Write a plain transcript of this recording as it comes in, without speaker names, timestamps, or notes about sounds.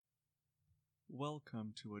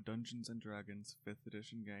Welcome to a Dungeons & Dragons 5th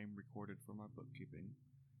edition game recorded for my bookkeeping.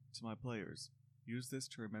 To my players, use this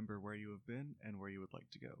to remember where you have been and where you would like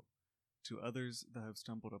to go. To others that have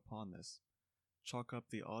stumbled upon this, chalk up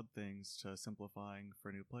the odd things to simplifying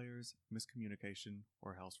for new players, miscommunication,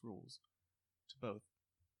 or house rules. To both,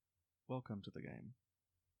 welcome to the game.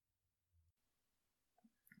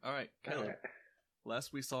 Alright, Caleb.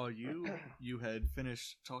 Last we saw you had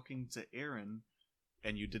finished talking to Aaron,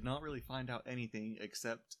 and you did not really find out anything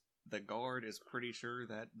except the guard is pretty sure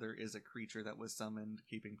that there is a creature that was summoned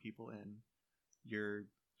keeping people in. You're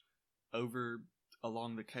over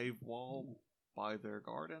along the cave wall by their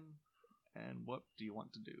garden, and what do you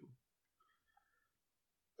want to do?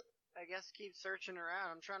 I guess keep searching around.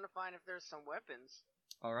 I'm trying to find if there's some weapons.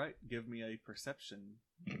 Alright, give me a perception.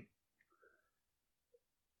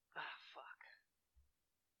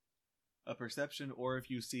 A perception, or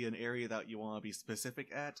if you see an area that you want to be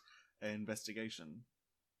specific at, an investigation.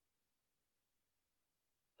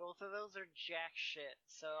 Both of those are jack shit,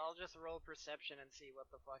 so I'll just roll perception and see what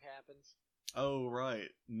the fuck happens. Oh, right.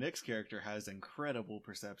 Nick's character has incredible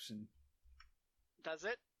perception. Does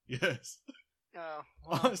it? Yes. Oh.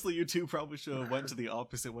 Well. Honestly, you two probably should have went to the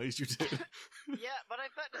opposite ways you did. Yeah, but I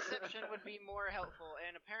thought deception would be more helpful,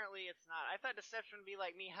 and apparently it's not. I thought deception would be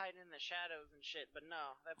like me hiding in the shadows and shit, but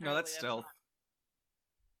no. No, that's stealth. Not.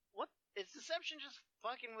 What? Is deception just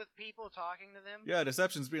fucking with people, talking to them? Yeah,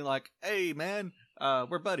 deception's being like, hey, man,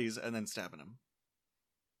 we're buddies, and then stabbing him.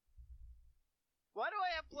 Why do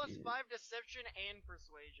I have +5 deception and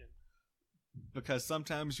persuasion? Because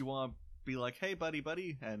sometimes you want to be like, hey, buddy,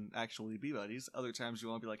 and actually be buddies. Other times you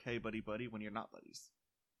want to be like, hey, buddy, when you're not buddies.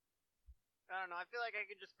 I don't know, I feel like I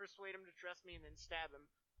could just persuade him to trust me and then stab him.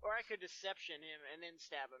 Or I could deception him and then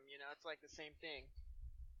stab him, you know, it's like the same thing.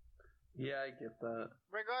 Yeah, I get that.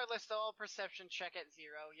 Regardless, the all perception check at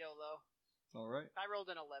 0, YOLO. Alright. I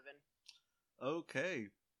rolled an 11.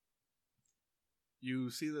 Okay.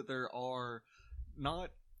 You see that there are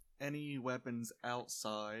not any weapons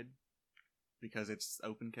outside, because it's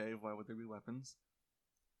open cave, why would there be weapons?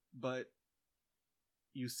 But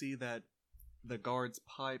you see that the guard's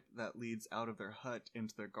pipe that leads out of their hut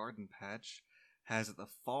into their garden patch has at the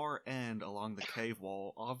far end along the cave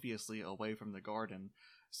wall, obviously away from the garden,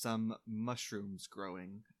 some mushrooms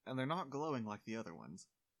growing, and they're not glowing like the other ones.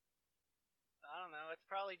 I don't know, it's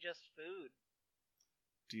probably just food.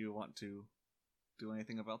 Do you want to do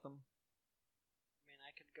anything about them? I mean,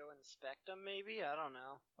 I could go inspect them, maybe? I don't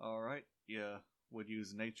know. Alright, yeah, would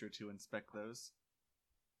use nature to inspect those.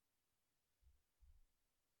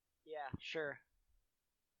 Yeah, sure.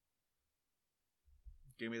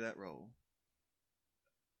 Give me that roll.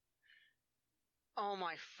 Oh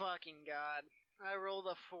my fucking god. I rolled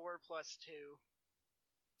a 4 plus 2.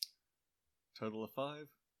 Total of 5?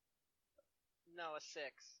 No, a 6.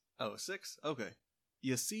 Oh, 6? Okay.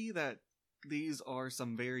 You see that these are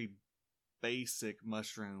some very basic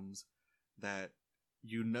mushrooms that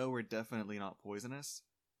you know are definitely not poisonous.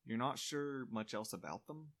 You're not sure much else about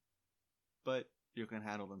them, but you can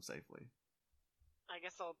handle them safely. I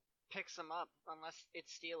guess I'll pick some up, unless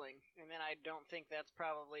it's stealing, and then I don't think that's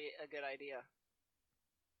probably a good idea.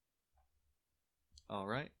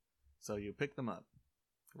 Alright, so you pick them up,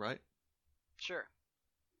 right? Sure.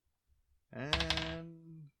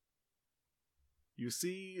 And you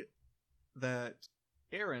see that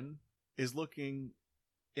Aaron is looking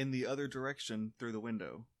in the other direction through the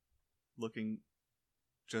window, looking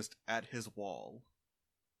just at his wall.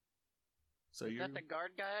 So Is that the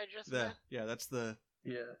guard guy I just met? Yeah, that's the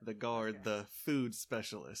guard, Okay. the food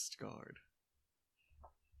specialist guard.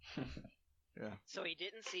 Yeah. So he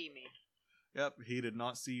didn't see me. Yep, he did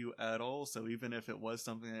not see you at all, so even if it was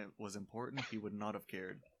something that was important, he would not have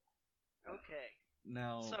cared. Okay.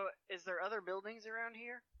 Now, So, is there other buildings around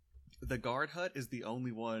here? the guard hut is the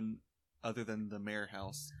only one other than the mayor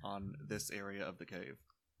house on this area of the cave.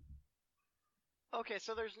 Okay,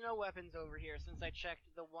 so there's no weapons over here since I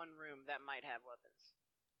checked the one room that might have weapons.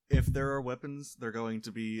 If there are weapons, they're going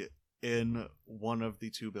to be in one of the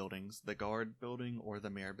two buildings, the guard building or the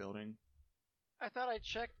mayor building. I thought I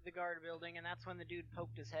checked the guard building and that's when the dude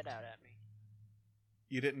poked his head out at me.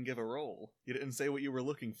 You didn't give a roll. You didn't say what you were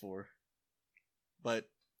looking for. But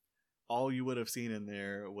all you would have seen in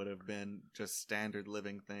there would have been just standard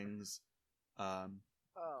living things.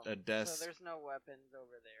 A desk. So there's no weapons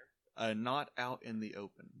over there. Not out in the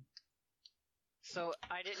open. So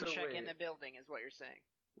I didn't check in wait. the building is what you're saying.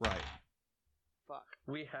 Right. Fuck.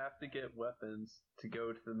 We have to get weapons to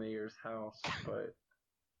go to the mayor's house, but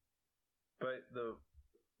the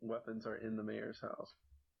weapons are in the mayor's house.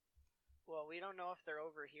 Well, we don't know if they're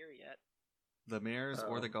over here yet. The mayor's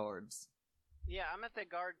or the guards? Yeah, I'm at the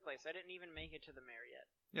guard place. I didn't even make it to the mayor yet.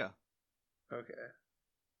 Yeah. Okay.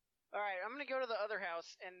 Alright, I'm gonna go to the other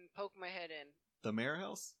house and poke my head in. The mayor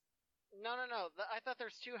house? No. I thought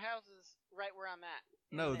there's two houses right where I'm at.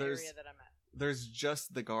 No, in the there's area that I'm at. there's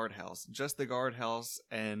just the guardhouse. Just the guardhouse,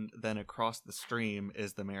 and then across the stream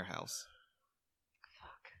is the mayor house.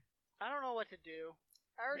 Fuck. I don't know what to do.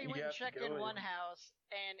 I already You went and have to checked go in in. one house,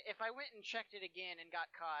 and if I went and checked it again and got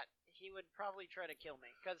caught, he would probably try to kill me.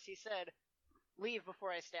 Because he said, leave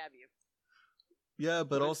before I stab you. Yeah,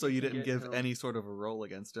 but What if also you you can didn't get give him- any sort of a roll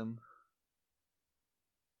against him.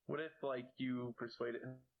 What if, like, you persuaded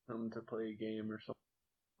him to play a game or something,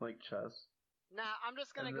 like chess? Nah, I'm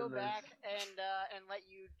just gonna And go then there's- back and let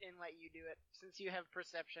you do it since you have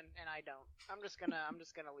perception and I don't. I'm just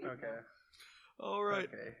gonna leave. Okay. All right.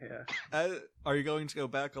 Okay, yeah. Are you going to go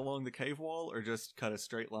back along the cave wall, or just cut a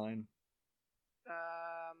straight line?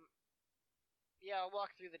 Yeah, I'll walk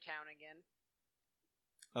through the town again.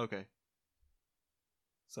 Okay.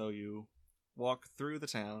 So you walk through the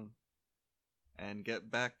town and get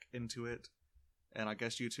back into it, and I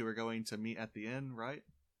guess you two are going to meet at the inn, right?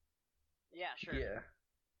 Yeah, sure. Yeah.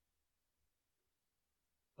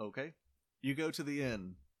 Okay. You go to the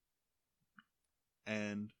inn,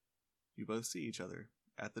 and you both see each other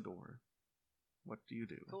at the door. What do you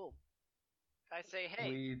do? Cool. I say,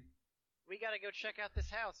 hey, we gotta go check out this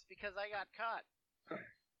house because I got caught.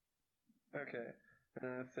 Okay.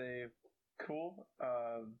 And I say, cool.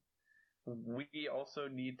 We also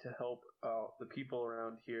need to help out the people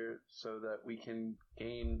around here so that we can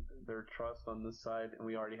gain their trust on this side, and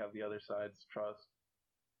we already have the other side's trust.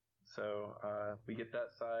 So, we get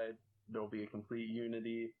that side, there'll be a complete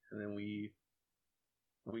unity, and then we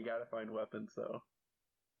gotta find weapons, though.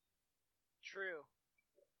 True.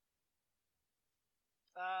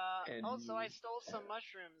 And Also, you- I stole some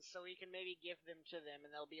mushrooms, so we can maybe give them to them,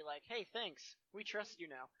 and they'll be like, hey, thanks. We trust you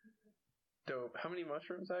now. Dope. How many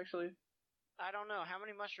mushrooms, actually? I don't know. How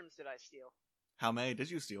many mushrooms did I steal? How many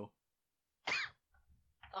did you steal?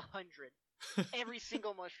 100. Every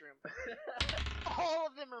single mushroom. All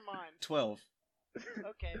of them are mine. 12.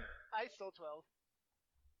 Okay, I stole 12.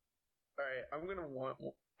 Alright,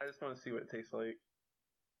 I just want to see what it tastes like.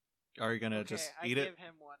 Are you gonna Okay, just I eat give it?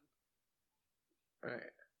 him one.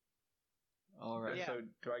 Alright. Alright. Yeah. So,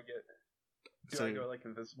 do So I go, like,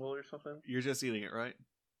 invisible or something? you're just eating it, right?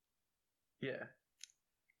 Yeah.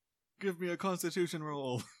 Give me a constitution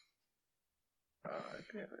roll.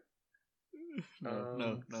 Damn it.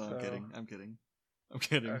 No, so- I'm kidding. I'm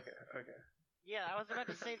kidding. Okay. Yeah, I was about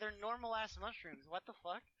to say they're normal ass mushrooms. What the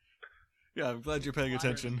fuck? Yeah, I'm glad you're paying Why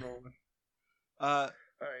attention. Alright,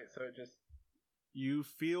 so it just... You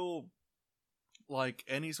feel like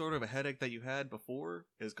any sort of a headache that you had before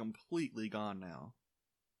is completely gone now.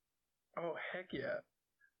 Oh, heck yeah.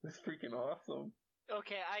 This is freaking awesome.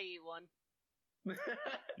 Okay, I eat one.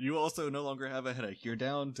 You also no longer have a headache. You're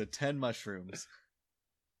down to 10 mushrooms.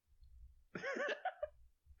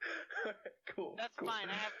 Cool. That's cool. fine,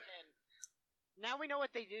 I have 10. Now we know what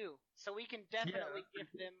they do, so we can definitely that's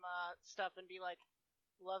give them stuff and be like,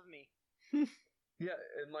 love me. Yeah,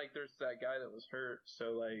 and like there's that guy that was hurt,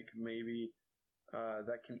 so like maybe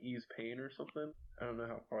that can ease pain or something. I don't know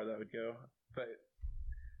how far that would go. But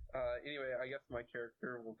anyway, I guess my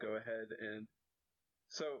character will go ahead and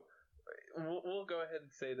so we'll go ahead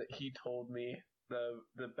and say that he told me the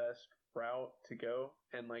best route to go,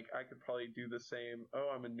 and like I could probably do the same.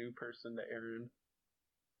 Oh, I'm a new person to Aaron.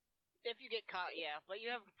 If you get caught, yeah, but you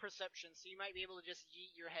have perception, so you might be able to just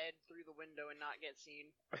yeet your head through the window and not get seen.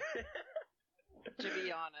 To be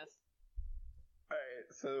honest. Alright,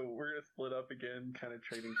 so we're gonna split up again, kind of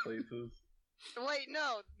trading places. Wait,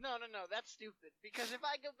 no, that's stupid. Because if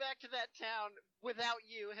I go back to that town without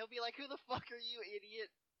you, he'll be like, who the fuck are you, idiot?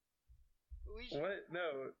 We should... What?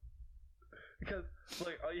 No. Because,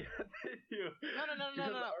 like, all you have to do... No.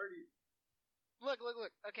 because already... Look.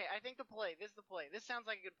 Okay, I think this is the play. This sounds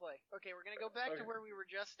like a good play. Okay, we're gonna go back to Okay. where we were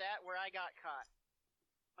just at, where I got caught.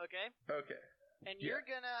 Okay? Okay. And Yeah.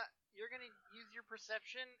 you're gonna use your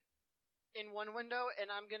perception in one window, and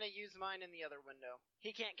I'm gonna use mine in the other window. He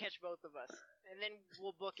can't catch both of us. And then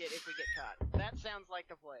we'll book it if we get caught. That sounds like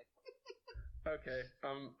the play. Okay.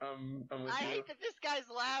 I'm with I you. hate that this guy's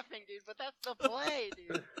laughing, dude, but that's the play,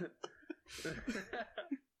 dude.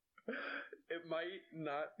 It might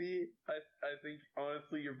not be. I think,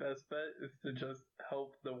 honestly, your best bet is to just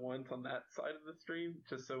help the ones on that side of the stream,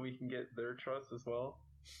 just so we can get their trust as well.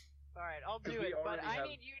 Alright, I'll 'Cause do we it, but already I have-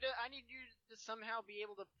 need you to somehow be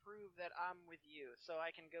able to prove that I'm with you, so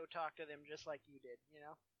I can go talk to them just like you did, you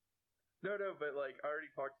know? No, but, like, I already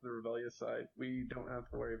talked to the rebellious side. We don't have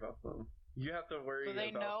to worry about them. You have to worry So they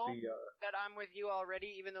about know the. that I'm with you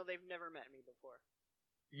already, even though they've never met me before.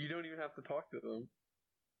 You don't even have to talk to them.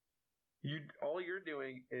 All you're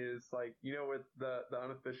doing is like, with the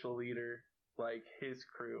unofficial leader, like his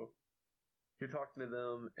crew. You're talking to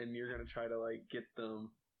them, and you're gonna try to like get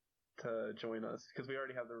them to join us because we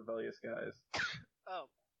already have the rebellious guys. Oh,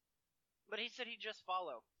 but he said he'd just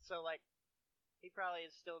follow, so like, he probably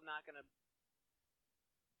is still not gonna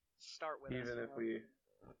start with us. Even if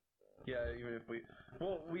we,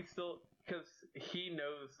 well, we still, because he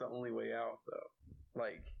knows the only way out though.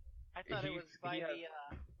 Like, I thought it was by he has-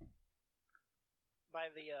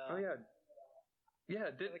 the oh yeah,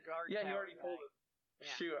 yeah, the guard yeah, he tower already guy. told us. Yeah.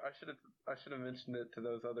 Shoot, I should have mentioned it to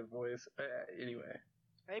those other boys. Anyway,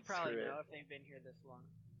 They probably Screw it. know if they've been here this long.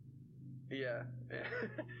 yeah.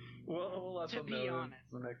 we'll let To them be know honest.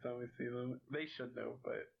 the next time we see them. They should know,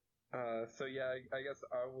 but so yeah, I guess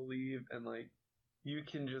I will leave, and like you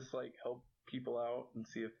can just like help people out and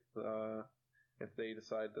see if they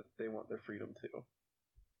decide that they want their freedom too.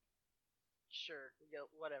 Sure,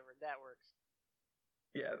 whatever, that works.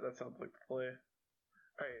 Yeah, that sounds like the play.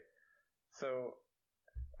 Alright, so,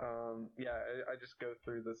 yeah, I just go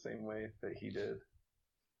through the same way that he did.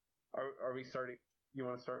 Are we starting? You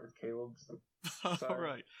want to start with Caleb's? All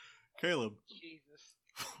right, Caleb, Jesus.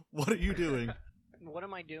 what are you doing? What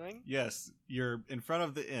am I doing? Yes, you're in front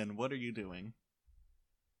of the inn. What are you doing?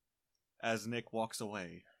 As Nick walks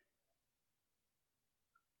away.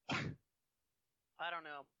 I don't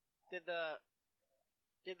know. Did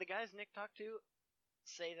the guys Nick talked to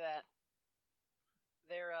say that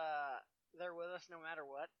they're with us no matter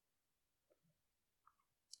what?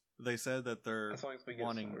 They said that they're As long as we get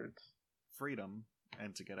wanting swords. freedom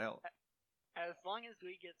and to get out. As long as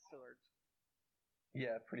we get swords.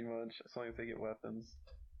 Yeah, pretty much. As long as they get weapons.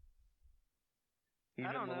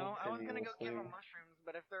 I don't the know. little I was Penny gonna will go give them swing. mushrooms,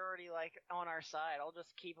 but if they're already like on our side, I'll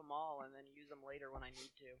just keep them all and then use them later when I need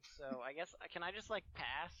to. So I guess can I just like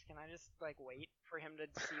pass? Can I just like wait for him to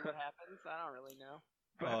see what happens? I don't really know.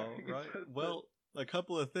 All right. Well, a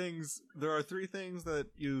couple of things. There are 3 things that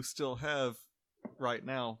you still have right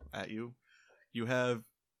now at you. You have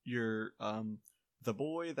your the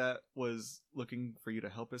boy that was looking for you to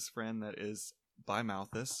help his friend that is by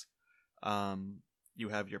Malthus. You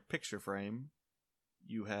have your picture frame.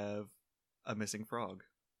 You have a missing frog.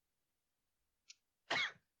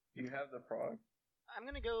 You have the frog. I'm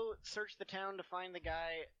gonna go search the town to find the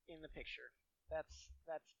guy in the picture. That's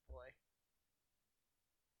the play.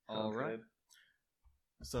 All Sounds right. good.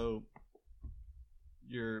 So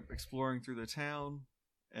you're exploring through the town,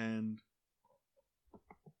 and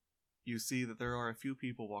you see that there are a few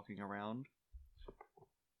people walking around.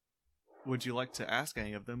 Would you like to ask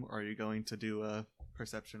any of them, or are you going to do a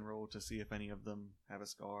perception roll to see if any of them have a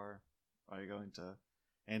scar? Are you going to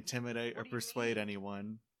intimidate or What do you persuade mean?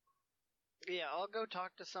 anyone? Yeah, I'll go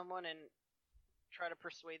talk to someone and try to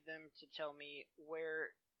persuade them to tell me where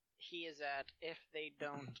he is at. If they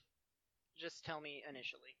don't, just tell me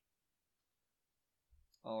initially.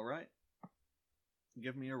 All right.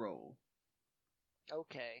 Give me a roll.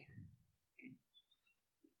 Okay.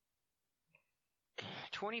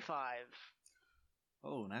 25.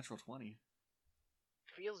 Oh, natural 20.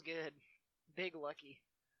 Feels good. Big lucky.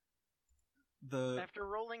 The After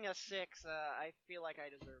rolling a 6, I feel like I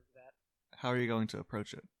deserve that. How are you going to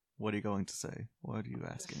approach it? What are you going to say? What are you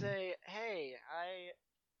To asking? say, hey, I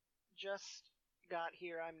just got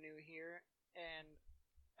here, I'm new here, and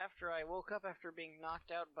after I woke up after being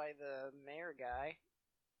knocked out by the mayor guy,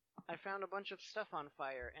 I found a bunch of stuff on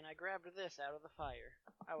fire, and I grabbed this out of the fire.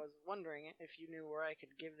 I was wondering if you knew where I could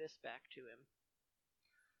give this back to him.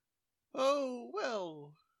 Oh,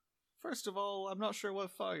 well, first of all, I'm not sure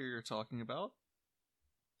what fire you're talking about,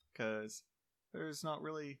 because there's not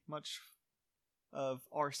really much of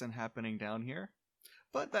arson happening down here.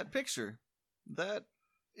 But that picture, that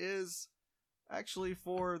is actually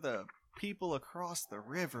for the people across the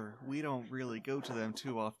river. We don't really go to them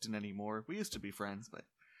too often anymore. We used to be friends, but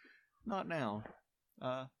not now.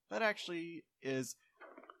 That actually is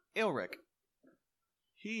Ilric.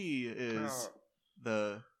 He is Oh.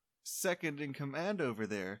 the second in command over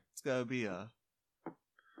there. It's gotta be a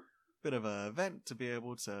bit of an event to be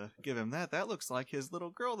able to give him that. That looks like his little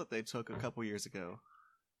girl that they took a couple years ago.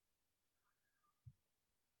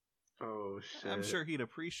 Oh shit! I'm sure he'd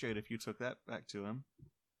appreciate if you took that back to him.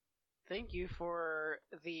 Thank you for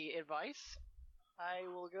the advice. I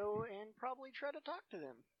will go and probably try to talk to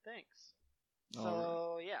them. Thanks.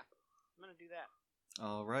 So, yeah, I'm gonna do that.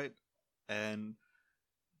 All right. And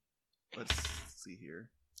let's see here.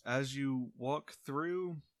 As you walk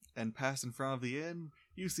through and pass in front of the inn,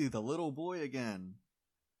 you see the little boy again.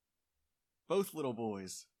 both little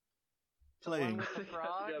boys The one playing. with the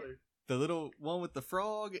frog? Together. The little one with the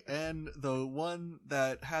frog and the one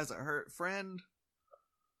that has a hurt friend.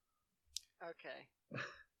 Okay.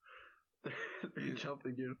 They're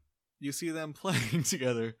jumping you. You see them playing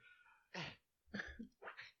together.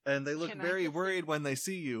 And they look Can I very just- worried when they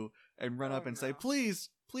see you and run up Oh, and say, no. please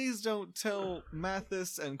don't tell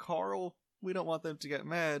Mathis and Carl. We don't want them to get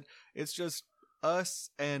mad. It's just us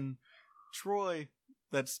and Troy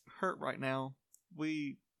that's hurt right now.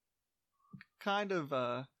 We kind of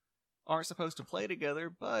aren't supposed to play together,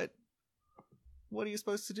 but what are you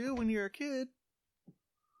supposed to do when you're a kid?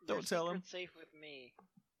 Your Don't tell him. secret's safe with me.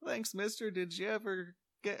 Thanks, mister. Did you ever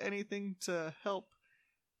get anything to help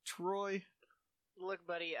Troy? Look,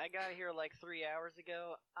 buddy, I got here like 3 hours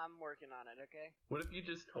ago. I'm working on it, okay? What if you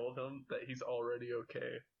just told him that he's already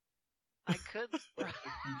okay? I could. Like,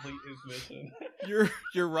 complete his mission.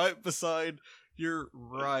 You're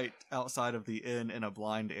right outside of the inn in a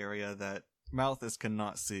blind area that Malthus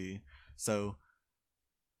cannot see. So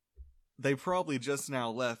they probably just now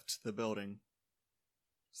left the building.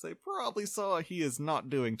 So they probably saw he is not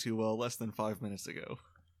doing too well less than 5 minutes ago.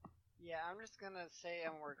 Yeah, I'm just gonna say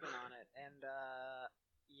I'm working on it, and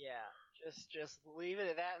yeah, just leave it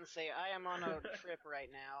at that and say I am on a trip right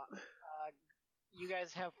now. You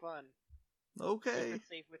guys have fun. Okay. Secret's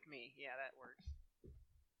safe with me. Yeah, that works.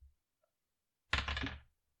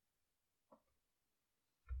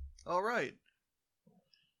 All right.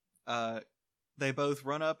 They both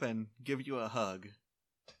run up and give you a hug.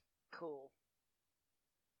 Cool.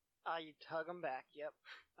 You hug them back. Yep,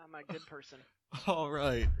 I'm a good person. All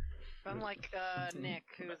right. I'm like Nick,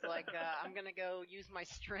 who's like, I'm gonna go use my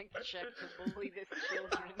strength check to bully this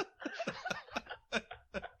children.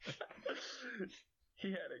 He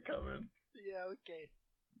had it coming. Yeah, okay.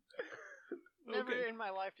 Never Okay. in my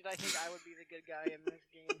life did I think I would be the good guy in this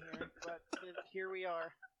game here, but here we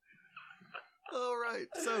are. All right.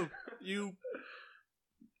 So you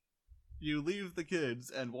leave the kids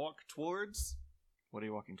and walk towards. What are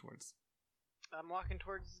you walking towards? I'm walking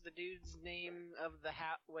towards the dude's name of the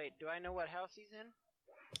house. Wait, do I know what house he's in?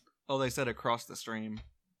 Oh, they said across the stream.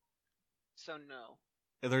 So no.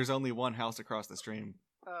 There's only one house across the stream.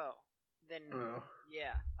 Oh, then Oh.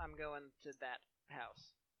 yeah, I'm going to that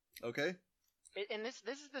house. Okay. And this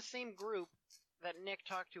is the same group that Nick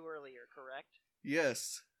talked to earlier, correct?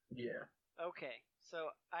 Yes. Yeah. Okay, so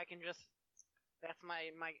I can just. That's my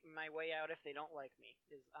way out if they don't like me.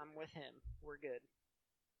 Is I'm with him. We're good.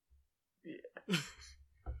 Yeah.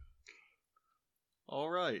 All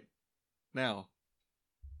right. Now,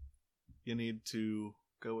 you need to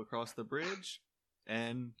go across the bridge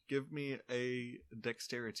and give me a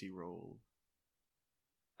dexterity roll.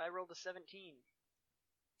 I rolled a 17.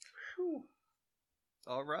 Whew.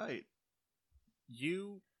 All right.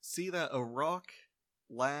 You see that a rock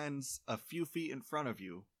lands a few feet in front of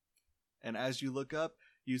you. And as you look up,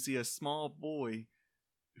 you see a small boy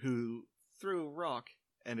who threw a rock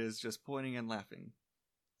and is just pointing and laughing.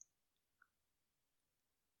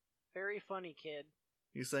 Very funny, kid.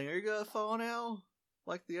 He's saying, "Are you gonna fall now?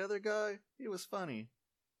 Like the other guy? He was funny."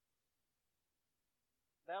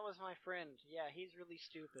 That was my friend. Yeah, he's really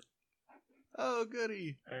stupid. Oh,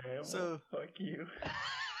 goody. Alright, So- well, fuck you.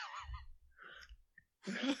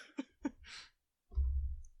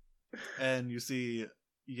 And you see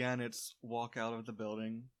Yanitz walk out of the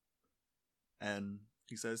building, and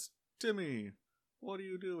he says, "Timmy, what are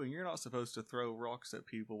you doing? You're not supposed to throw rocks at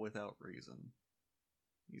people without reason."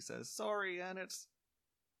 He says, "Sorry, Yanitz.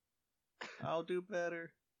 I'll do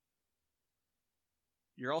better."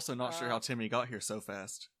 You're also not sure how Timmy got here so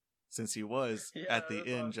fast, since he was Yeah, at the that's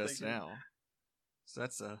what I inn was just thinking. now. So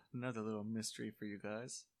that's another little mystery for you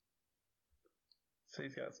guys. So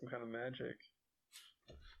he's got some kind of magic.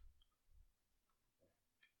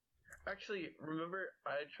 Actually, remember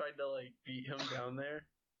I tried to like beat him down there,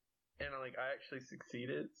 and like I actually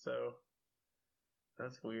succeeded. So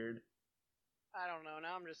that's weird. I don't know.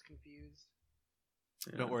 Now I'm just confused.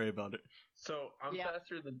 Yeah. Don't worry about it. So I'm Yeah.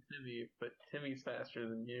 faster than Timmy, but Timmy's faster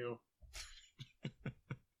than you.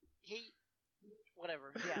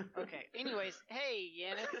 Whatever. Yeah. Okay. Anyways, hey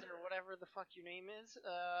Yanis or whatever the fuck your name is.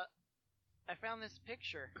 I found this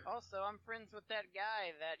picture. Also, I'm friends with that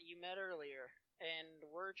guy that you met earlier, and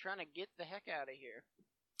we're trying to get the heck out of here.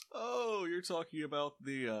 Oh, you're talking about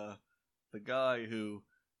the guy who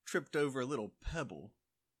tripped over a little pebble.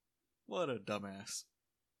 What a dumbass.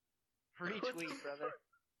 Retweet, brother.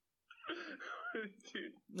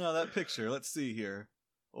 Dude. Now that picture, let's see here.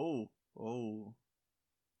 Oh,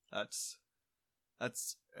 that's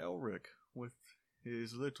Elric with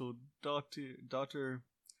his little daughter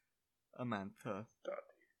Amantha.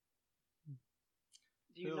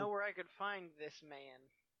 Do you know where I could find this man?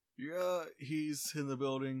 Yeah, he's in the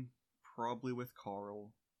building, probably with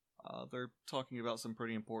Carl. They're talking about some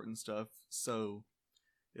pretty important stuff, so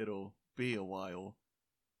it'll be a while.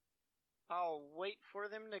 I'll wait for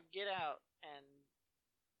them to get out and,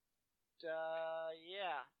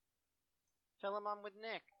 yeah. Tell him I'm with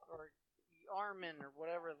Nick, or Armin, or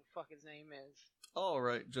whatever the fuck his name is.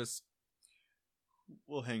 Alright,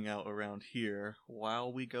 we'll hang out around here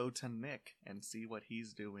while we go to Nick and see what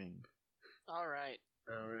he's doing. Alright.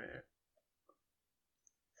 Alright.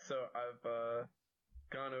 So I've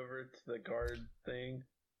gone over to the guard thing.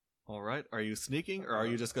 Alright, are you sneaking, or are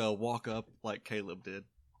you just gonna walk up like Caleb did?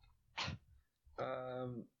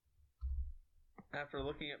 After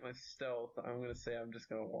looking at my stealth, I'm gonna say I'm just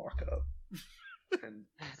gonna walk up and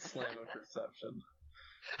slam a perception.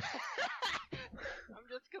 I'm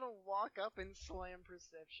just gonna walk up and slam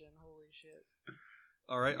perception. Holy shit.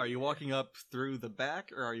 Alright, are you walking up through the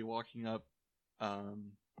back, or are you walking up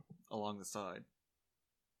along the side?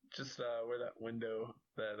 Just where that window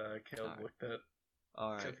that Caleb Alright. looked at.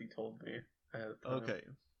 Alright. Because he told me ahead of time. Okay,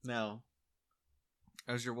 now,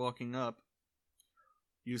 as you're walking up,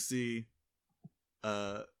 you see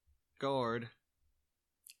a guard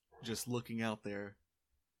just looking out there,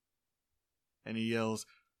 and he yells,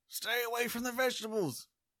 "Stay away from the vegetables!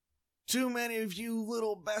 Too many of you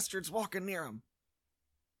little bastards walking near them!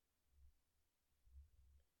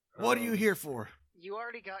 What are you here for?" You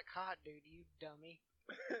already got caught, dude, you dummy.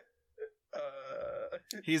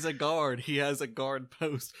 He's a guard. He has a guard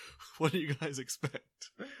post. What do you guys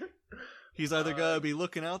expect? He's either gonna be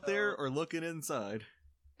looking out there or looking inside.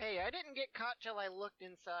 Hey, I didn't get caught till I looked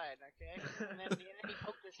inside, okay? And then he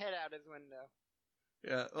poked his head out his window.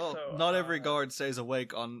 Yeah, well, So, not every guard stays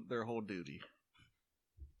awake on their whole duty.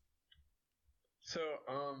 So,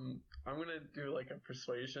 I'm gonna do like a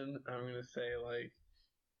persuasion. I'm gonna say like,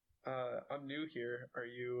 I'm new here. Are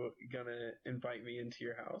you gonna invite me into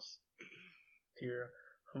your house? To your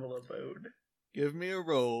humble abode? Give me a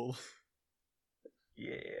roll.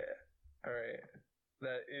 Yeah. Alright.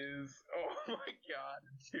 That is, oh my god,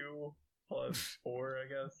 2 plus 4, I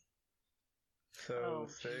guess. So, Oh,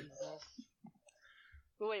 6. Jesus.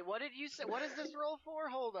 Wait, what did you say? What is this roll for?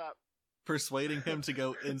 Hold up. Persuading him to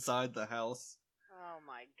go inside the house. Oh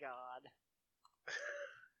my god.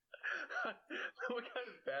 What kind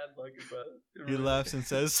of bad luck is that? He laughs and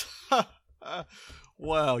says, "Ha!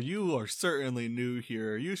 Wow, you are certainly new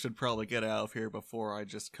here. You should probably get out of here before I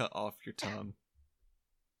just cut off your tongue."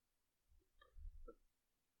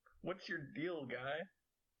 What's your deal, guy?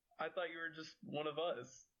 I thought you were just one of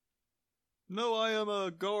us. No, I am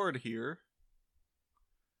a guard here.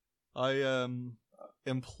 I am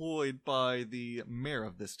employed by the mayor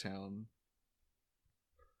of this town.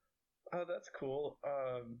 Oh, that's cool.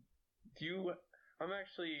 I'm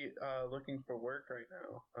actually looking for work right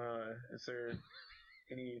now. Is there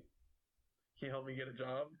any? Can you help me get a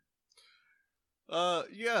job?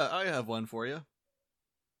 Yeah, I have one for you.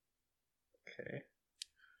 Okay.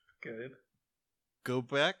 Good. Go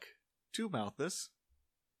back to Malthus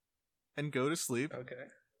and go to sleep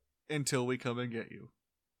Okay. until we come and get you.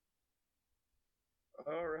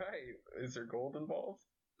 All right. Is there gold involved?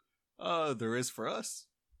 There is for us.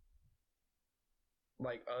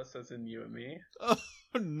 Like us, as in you and me? Oh,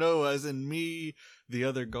 no, as in me, the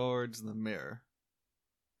other guards, and the mayor.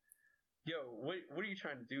 Yo, what are you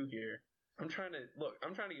trying to do here? I'm trying to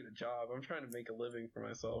get a job. I'm trying to make a living for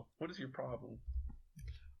myself. What is your problem?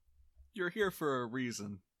 You're here for a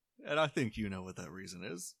reason, and I think you know what that reason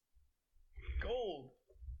is. Gold.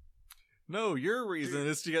 No, your reason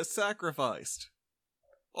is to get sacrificed.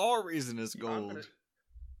 Our reason is gold.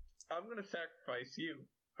 I'm gonna sacrifice you.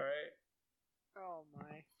 All right. Oh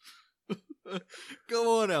my.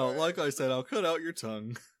 Go on out. Like I said, I'll cut out your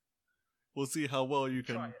tongue. We'll see how well you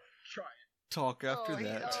can Try it. talk after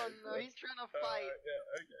that. Oh no, he's trying to fight.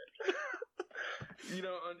 Yeah.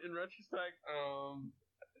 Okay. In retrospect,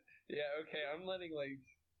 yeah. Okay. I'm letting like.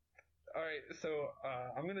 All right. So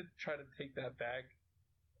I'm gonna try to take that back.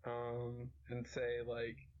 And say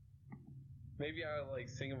like. Maybe I'll like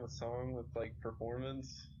sing him a song with like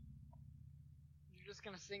performance. You're just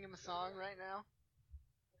gonna sing him a song right now?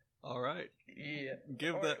 All right. Yeah.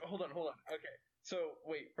 Give All that. right, hold on. Okay. So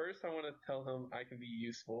wait, first I want to tell him I can be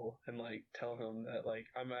useful and like tell him that like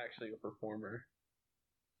I'm actually a performer.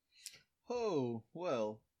 Oh,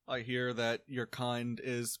 well, I hear that your kind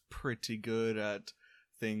is pretty good at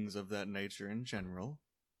things of that nature in general.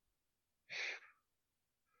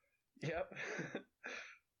 Yep.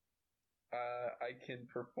 I can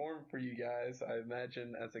perform for you guys. I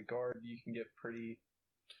imagine as a guard you can get pretty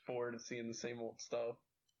bored of seeing the same old stuff.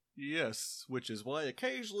 Yes, which is why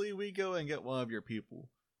occasionally we go and get one of your people.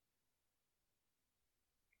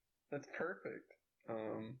 That's perfect.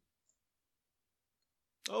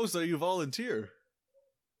 Oh, so you volunteer.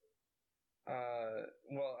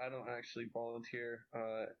 Well, I don't actually volunteer.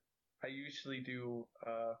 I usually do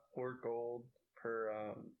 4 gold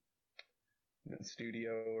per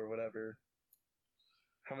studio or whatever.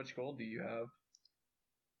 How much gold do you have?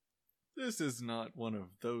 This is not one of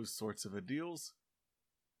those sorts of a deals.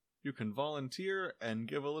 You can volunteer and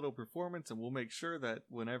give a little performance, and we'll make sure that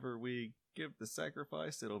whenever we give the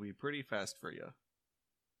sacrifice, it'll be pretty fast for you.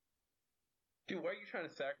 Dude, why are you trying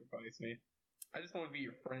to sacrifice me? I just want to be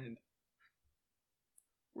your friend.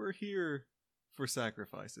 We're here for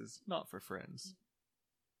sacrifices, not for friends.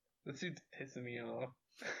 This dude's pissing me off.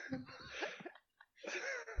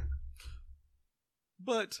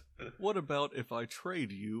 But what about if I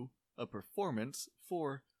trade you a performance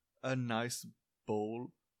for a nice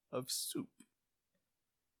bowl of soup?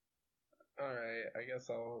 Alright, I guess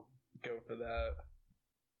I'll go for that.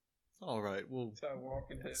 Alright, we'll So I walk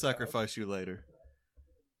into his sacrifice you later.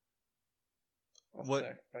 house. I'll What-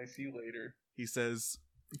 sacrifice you later. He says,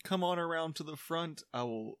 come on around to the front. I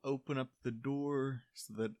will open up the door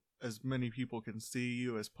so that as many people can see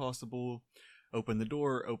you as possible. Open the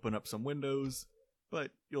door, open up some windows,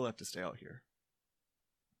 but you'll have to stay out here.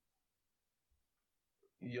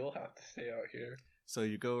 You'll have to stay out here. So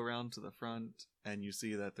you go around to the front, and you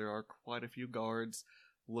see that there are quite a few guards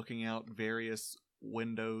looking out various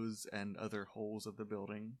windows and other holes of the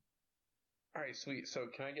building. Alright, sweet. So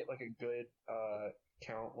can I get like a good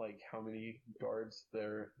count, like how many guards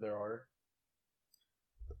there are?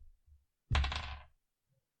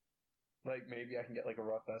 Like maybe I can get like a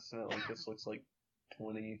rough estimate, like this looks like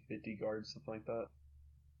 20, 50 guards, something like that.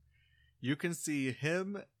 You can see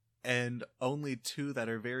him and only 2 that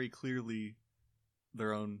are very clearly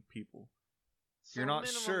their own people. So You're not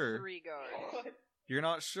minimum sure. 3 guards. What? You're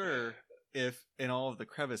not sure if in all of the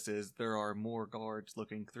crevices there are more guards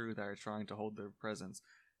looking through that are trying to hold their presence,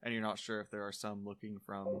 and you're not sure if there are some looking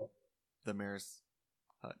from the mayor's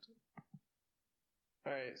hut.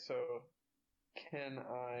 Alright, so can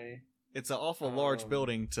I It's an awful large Um,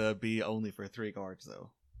 building to be only for 3 guards,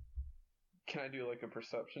 though. do like a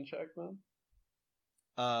perception check then?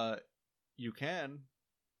 You can.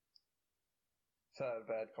 Is that a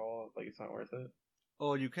bad call? Like it's not worth it?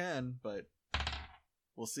 Oh, you can, but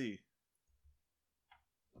we'll see.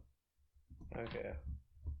 Okay.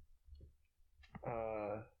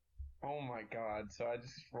 Oh my god, so I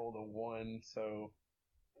just rolled a 1, so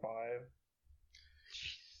 5.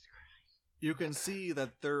 You can see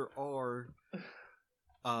that there are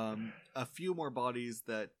a few more bodies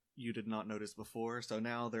that you did not notice before, so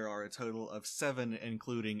now there are a total of 7,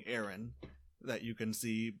 including Aaron, that you can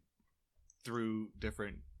see through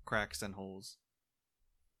different cracks and holes.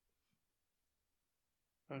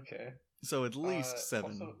 Okay. So at least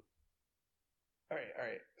 7.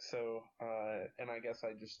 Alright. So, and I guess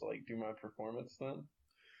I just, like, do my performance then?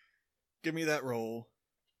 Give me that roll.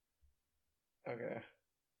 Okay.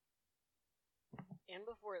 And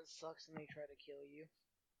before it sucks and they try to kill you.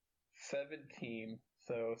 17.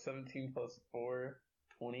 So, 17 plus 4,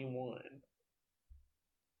 21.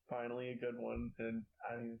 Finally a good one, and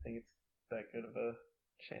I don't even think it's that good of a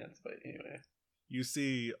chance, but anyway. You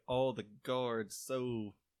see all the guards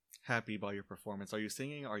so happy by your performance. Are you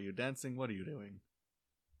singing? Are you dancing? What are you doing?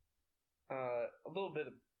 A little bit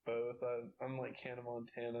of both. I'm like Hannah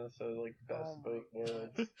Montana, so like best Oh of both my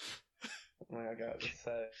worlds. Like I got the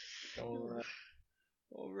set going on.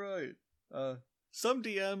 All right. Some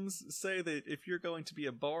DMs say that if you're going to be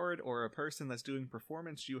a bard or a person that's doing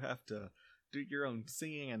performance, you have to do your own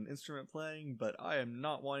singing and instrument playing, but I am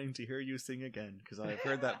not wanting to hear you sing again, because I've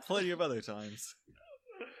heard that plenty of other times.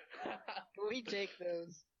 We take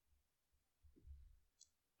those.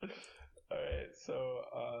 Alright,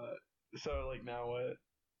 so like now what?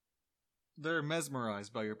 They're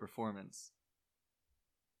mesmerized by your performance.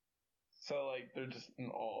 So like they're just in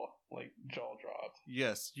awe, like jaw dropped.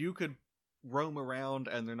 Yes, you could roam around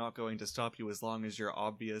and they're not going to stop you as long as you're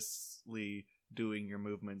obviously doing your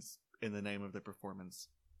movements in the name of the performance.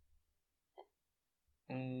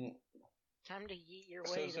 Mm, Time to yeet your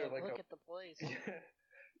So way is to there like look a- at the place.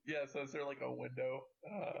 yeah, so is there like a window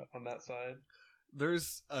on that side?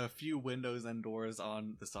 There's a few windows and doors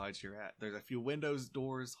on the sides you're at. There's a few windows,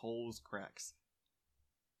 doors, holes, cracks.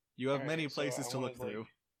 You have Alright, many so places I to look wanna, like, through.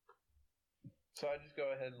 So I just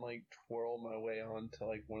go ahead and like twirl my way onto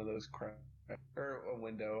like one of those cracks or a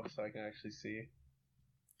window so I can actually see.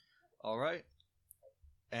 Alright.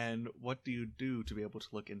 And what do you do to be able to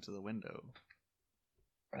look into the window?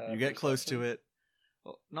 You get close to it.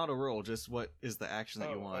 Well, not a roll, just what is the action that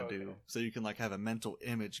you Oh, want to do, okay. so you can like have a mental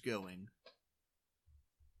image going.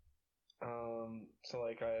 So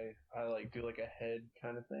like I like do like a head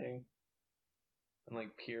kind of thing, and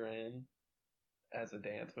like peer in as a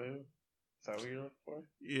dance move. Is that what you're looking for?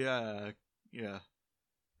 Yeah, yeah.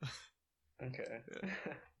 Okay.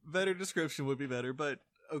 Better description would be better, but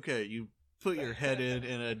okay, you put your head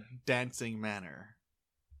in a dancing manner.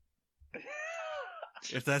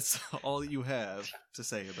 If that's all you have to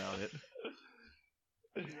say about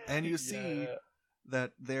it. And you see Yeah.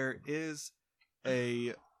 that there is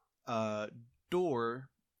a door,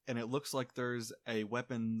 and it looks like there's a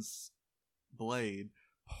weapon's blade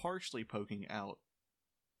partially poking out.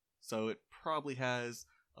 So it probably has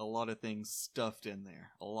a lot of things stuffed in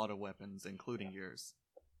there. A lot of weapons, including yours.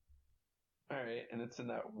 Alright, and it's in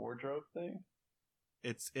that wardrobe thing?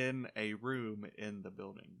 It's in a room in the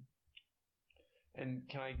building. And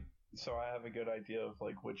so I have a good idea of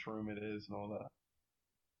like which room it is and all that.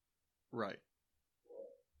 Right.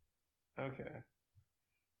 Okay.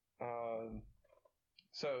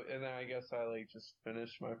 So, and then I guess I like just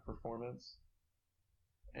finish my performance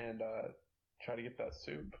and try to get that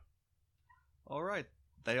soup. Alright.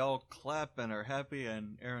 They all clap and are happy,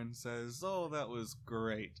 and Aaron says, "Oh, that was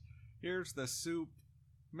great. Here's the soup.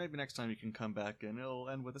 Maybe next time you can come back and it'll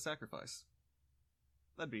end with a sacrifice."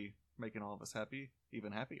 That'd be making all of us happy,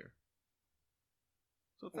 even happier.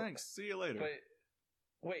 So thanks. See you later. But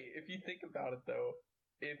wait, if you think about it though,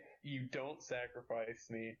 if you don't sacrifice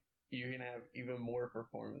me, you can have even more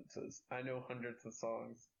performances. I know hundreds of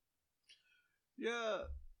songs. Yeah,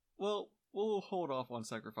 well, we'll hold off on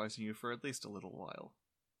sacrificing you for at least a little while.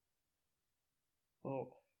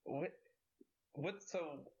 Well, what's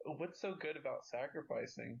so good about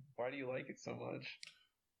sacrificing? Why do you like it so much?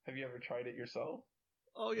 Have you ever tried it yourself?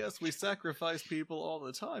 Oh yes, we sacrifice people all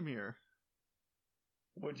the time here.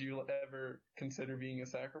 Would you ever consider being a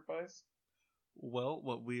sacrifice? Well,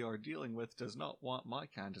 what we are dealing with does not want my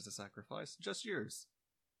kind as a sacrifice, just yours.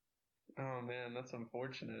 Oh man, that's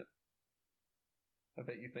unfortunate. I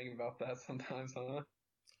bet you think about that sometimes, huh?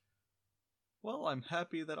 Well, I'm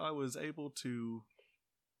happy that I was able to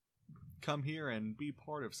come here and be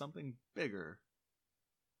part of something bigger.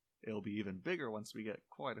 It'll be even bigger once we get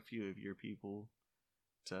quite a few of your people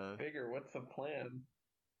to... Bigger, what's the plan?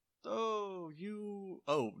 Oh,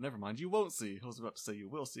 never mind, you won't see. I was about to say you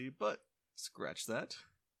will see, but scratch that.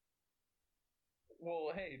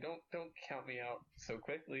 Well, hey, don't count me out so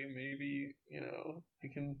quickly. Maybe, you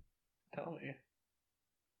can tell me.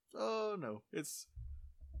 Oh, no. It's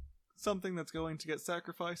something that's going to get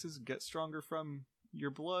sacrifices, get stronger from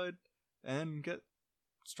your blood, and get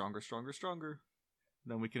stronger.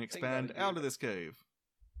 Then we can expand out of this cave.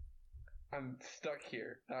 I'm stuck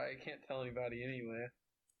here. I can't tell anybody anyway.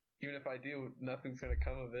 Even if I do, nothing's gonna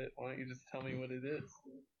come of it. Why don't you just tell me what it is?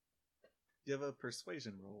 You have a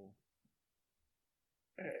persuasion roll.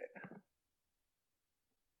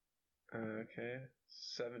 Okay.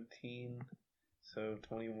 17, so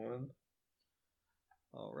 21.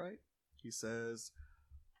 Alright. He says,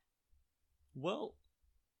 "Well,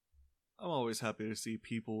 I'm always happy to see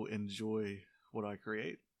people enjoy what I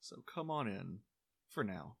create, so come on in. For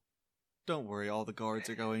now. Don't worry, all the guards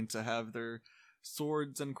are going to have their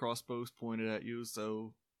swords and crossbows pointed at you,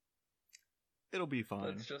 so it'll be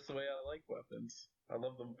fine." That's just the way I like weapons. I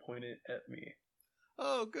love them pointed at me.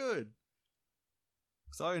 Oh, good.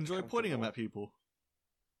 So I enjoy pointing them at people.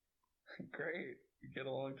 Great. You get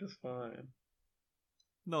along just fine.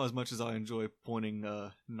 Not as much as I enjoy pointing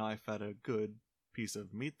a knife at a good piece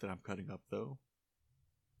of meat that I'm cutting up, though.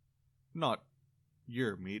 Not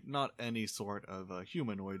your meat, not any sort of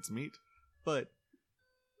humanoid's meat, but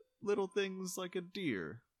little things like a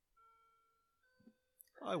deer.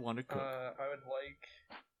 I want to cook. I would like...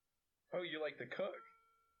 Oh, you like to cook?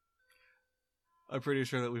 I'm pretty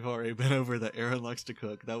sure that we've already been over that Aaron likes to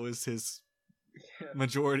cook. That was his Yeah.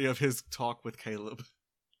 majority of his talk with Caleb.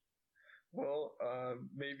 Well,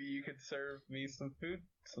 maybe you could serve me some food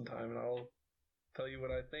sometime and I'll tell you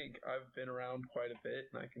what I think. I've been around quite a bit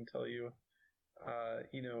and I can tell you, I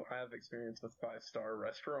have experience with 5-star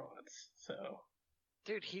restaurants, so.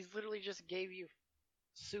 Dude, he's literally just gave you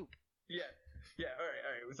soup. Yeah,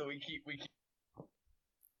 alright, so we keep.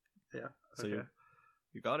 Yeah, So okay.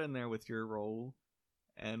 you got in there with your roll,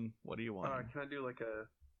 and what do you want? Can I do like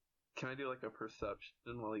a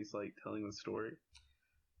perception while he's like telling the story?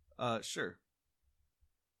 Sure.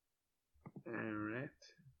 Alright.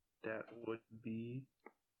 That would be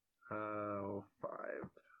 5.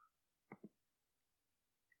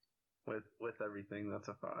 With everything, that's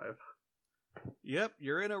a 5. Yep,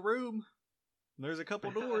 you're in a room. There's a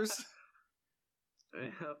couple doors.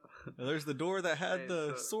 Yep. There's the door that had Hey, the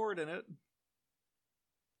so- sword in it.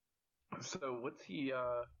 So what's he?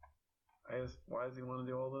 I guess why does he want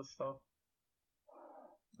to do all this stuff?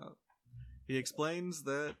 He explains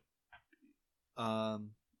that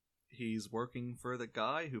he's working for the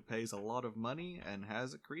guy who pays a lot of money and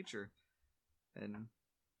has a creature, and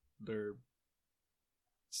they're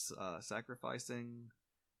sacrificing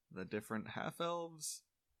the different half-elves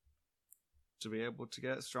to be able to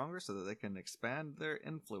get stronger so that they can expand their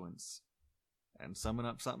influence and summon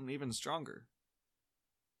up something even stronger.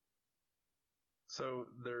 So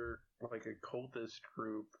they're like a cultist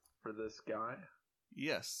group for this guy.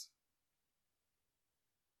 Yes.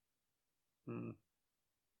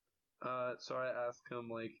 So I asked him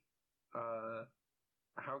like,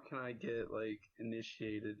 how can I get like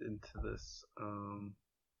initiated into this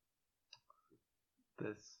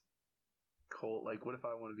this cult? Like, what if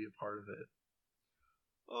I want to be a part of it?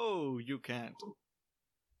 Oh, you can't.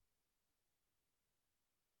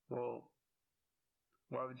 Well,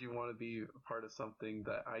 why would you want to be a part of something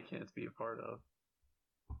that I can't be a part of?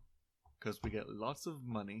 Because we get lots of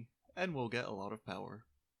money, and we'll get a lot of power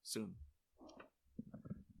soon.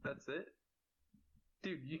 That's it?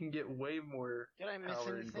 Dude, you can get way more Did I miss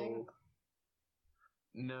power and anything? gold.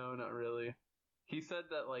 No, not really. He said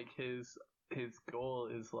that like his goal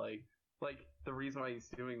is like the reason why he's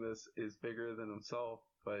doing this is bigger than himself,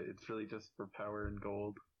 but it's really just for power and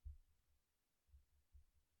gold.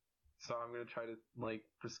 So I'm gonna try to like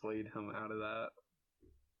persuade him out of that,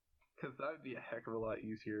 because that would be a heck of a lot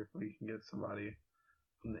easier if we can get somebody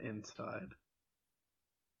from the inside.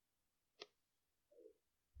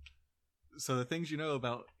 So the things you know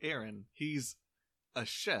about Aaron, he's a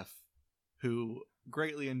chef who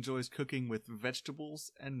greatly enjoys cooking with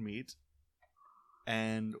vegetables and meat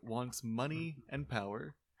and wants money and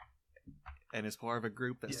power and is part of a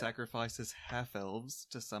group that Yeah. sacrifices half-elves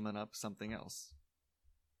to summon up something else.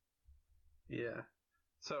 Yeah.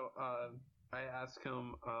 So I asked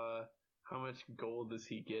him how much gold is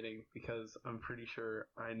he getting, because I'm pretty sure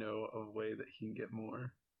I know of a way that he can get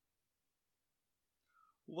more.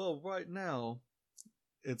 Well, right now,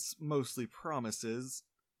 it's mostly promises.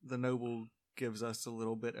 The noble gives us a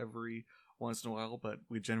little bit every once in a while, but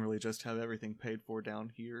we generally just have everything paid for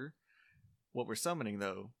down here. What we're summoning,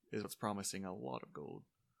 though, is what's promising a lot of gold.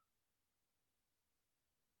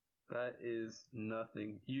 That is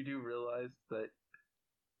nothing. You do realize that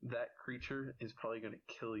that creature is probably going to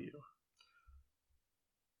kill you.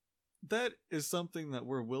 That is something that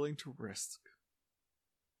we're willing to risk.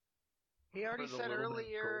 He already For the said little bit of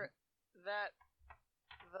earlier that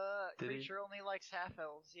the Did he? creature only likes half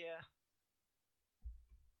elves. Yeah.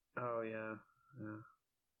 Oh yeah.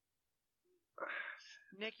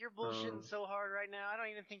 Nick, you're bullshitting so hard right now. I don't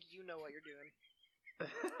even think you know what you're doing.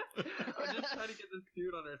 I'm just trying to get this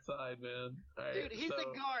dude on our side, man. Alright, Dude, he's a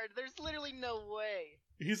guard. There's literally no way.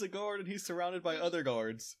 He's a guard and he's surrounded by We- other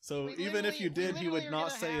guards, so We even if you literally- did, we he would literally are not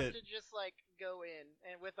gonna say have it. to just like go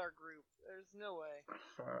in and with our group. There's no way.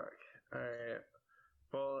 Fuck. Alright.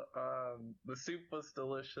 Well, the soup was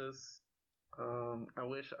delicious. I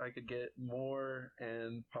wish I could get more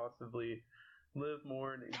and possibly live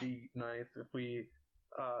more, and it'd be nice if we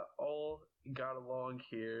all got along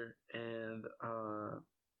here and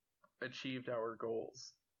achieved our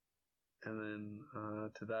goals. And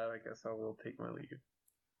then to that, I guess I will take my leave.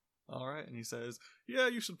 Alright, and he says, yeah,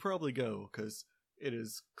 you should probably go, because it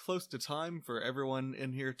is close to time for everyone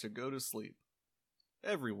in here to go to sleep.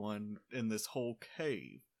 Everyone in this whole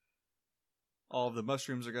cave. All of the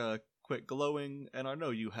mushrooms are gonna quit glowing, and I know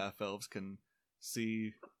you half-elves can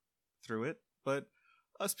see through it, but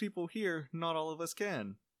us people here, not all of us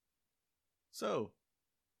can. So,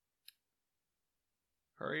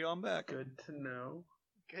 hurry on back. Good to know.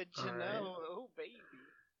 Good to All right. know. Oh, baby.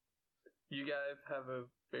 You guys have a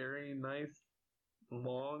very nice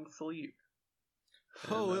long sleep.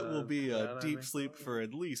 Oh, And, it will be that a I deep make sleep my for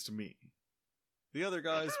at least me. The other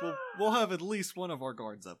guys, we'll have at least one of our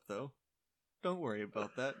guards up, though. Don't worry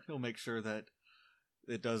about that. He'll make sure that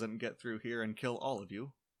it doesn't get through here and kill all of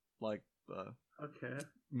you, like Okay.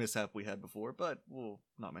 mishap we had before, but we'll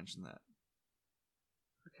not mention that.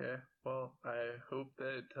 Okay. Well, I hope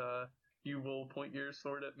that you will point your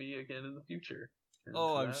sword at me again in the future. And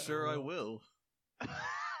Oh, to I'm that, sure I will.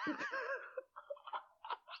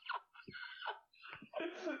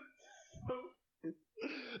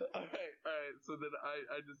 Alright, so then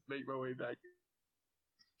I just make my way back.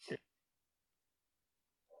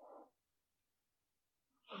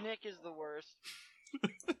 Nick is the worst.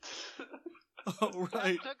 All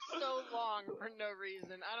right. That took so long for no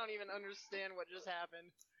reason. I don't even understand what just happened.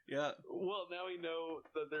 Yeah. Well, now we know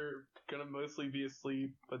that they're gonna mostly be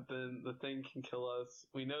asleep, but then the thing can kill us.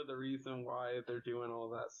 We know the reason why they're doing all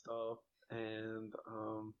that stuff, and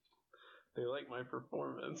they like my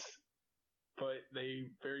performance, but they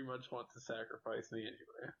very much want to sacrifice me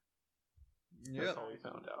anyway. That's Yep. how we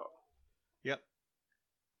found out. Yep.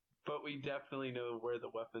 But we definitely know where the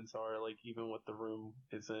weapons are, like even what the room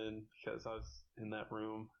is in, because I was in that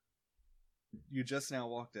room. You just now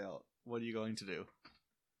walked out. What are you going to do?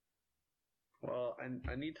 Well,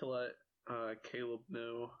 I need to let Caleb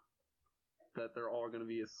know that they're all going to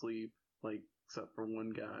be asleep, like, except for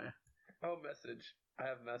one guy. Oh, message. I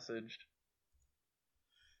have messaged.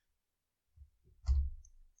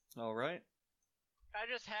 Alright. I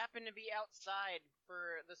just happened to be outside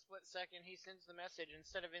for the split second he sends the message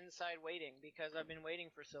instead of inside waiting because I've been waiting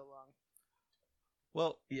for so long.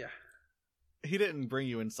 Well, Yeah. he didn't bring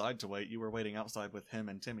you inside to wait. You were waiting outside with him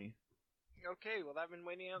and Timmy. Okay, well, I've been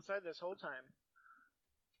waiting outside this whole time.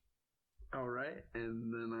 Alright,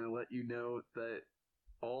 and then I let you know that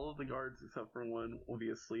all of the guards except for one will be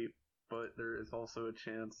asleep, but there is also a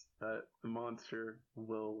chance that the monster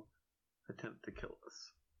will attempt to kill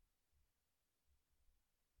us.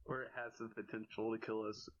 Or it has the potential to kill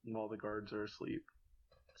us while the guards are asleep.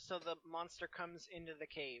 So the monster comes into the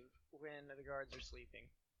cave when the guards are sleeping.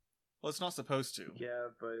 Well, it's not supposed to. Yeah,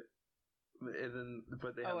 but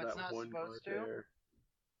they have it's that not one guard supposed to? there.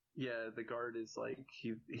 Yeah, the guard is like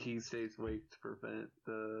he stays awake to prevent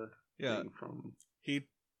the thing from. He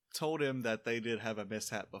told him that they did have a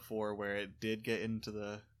mishap before where it did get into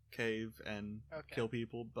the cave and kill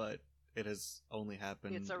people, but it has only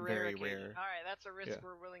happened It's a very occasion. rare. Alright, that's a risk Yeah.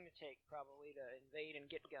 we're willing to take, probably, to invade and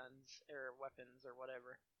get guns, or weapons, or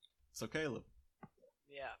whatever. So Caleb.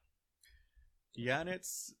 Yeah.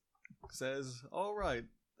 Yanitz says, alright,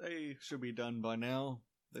 they should be done by now.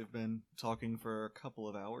 They've been talking for a couple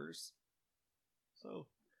of hours. So,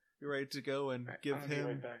 you're ready to go and give I'll be him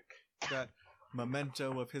right back. that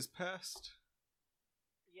memento of his past?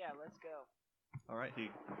 Yeah, let's go. Alright, he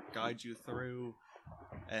guides you through,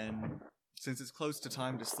 and since it's close to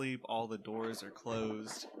time to sleep, all the doors are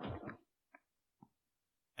closed.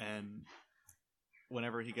 And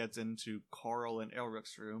whenever he gets into Carl and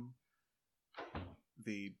Elric's room,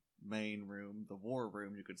 the main room, the war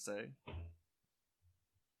room, you could say,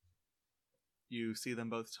 you see them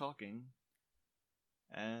both talking,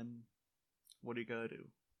 and what do you gotta do?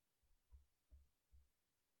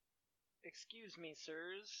 Excuse me,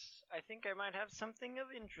 sirs. I think I might have something of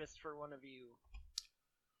interest for one of you.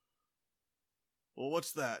 Well,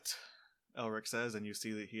 what's that? Elric says, and you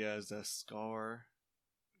see that he has a scar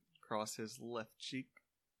across his left cheek.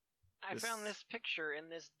 I found this picture in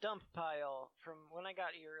this dump pile from when I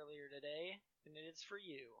got here earlier today, and it is for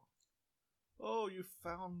you. Oh, you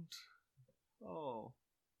found... Oh,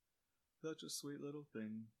 such a sweet little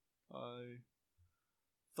thing. I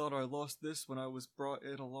thought I lost this when I was brought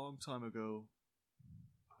in a long time ago.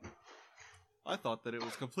 I thought that it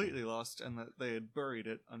was completely lost and that they had buried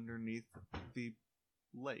it underneath the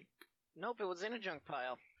lake. Nope, it was in a junk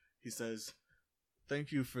pile. He says,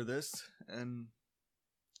 thank you for this, and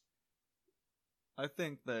I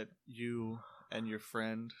think that you and your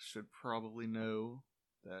friend should probably know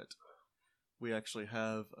that we actually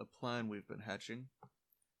have a plan we've been hatching.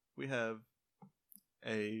 We have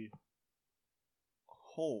a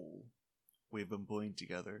hole we've been putting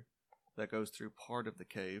together that goes through part of the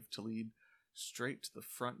cave to lead straight to the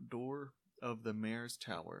front door of the mayor's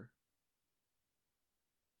tower.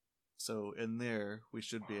 So in there, we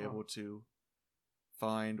should be able to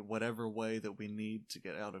find whatever way that we need to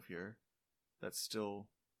get out of here. That's still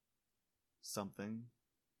something.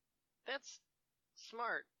 That's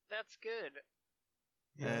smart. That's good.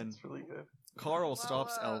 Yeah, And it's really good. Carl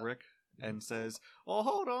stops Elric and says, oh,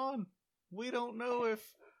 hold on. We don't know if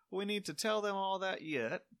we need to tell them all that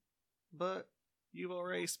yet, but you've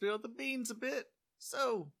already spilled the beans a bit.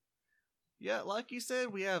 So, yeah, like you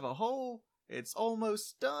said, we have a hole. It's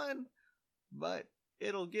almost done, but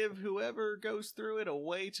it'll give whoever goes through it a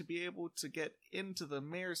way to be able to get into the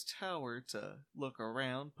mayor's tower to look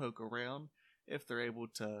around, poke around, if they're able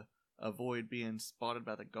to avoid being spotted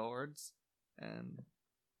by the guards. And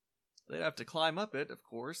they'd have to climb up it, of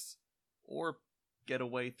course, or get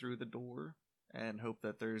away through the door and hope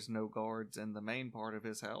that there's no guards in the main part of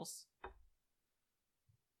his house.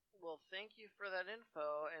 Well, thank you for that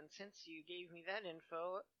info, and since you gave me that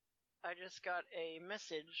info, I just got a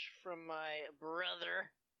message from my brother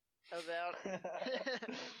about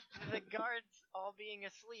the guards all being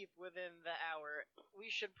asleep within the hour. We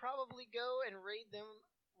should probably go and raid them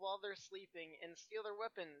while they're sleeping and steal their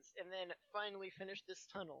weapons, and then finally finish this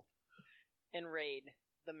tunnel and raid.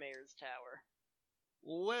 the mayor's tower.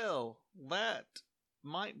 Well, that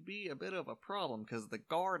might be a bit of a problem, because the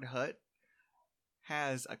guard hut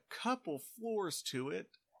has a couple floors to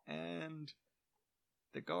it, and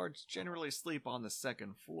the guards generally sleep on the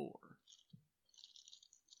second floor.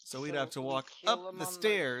 So we'd So have to we walk kill up them the on the-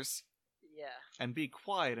 stairs Yeah. and be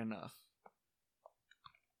quiet enough.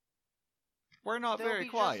 We're not They'll very be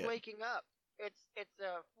quiet. just waking up. It's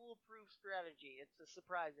a foolproof strategy. It's a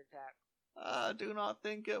surprise attack. I do not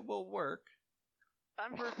think it will work.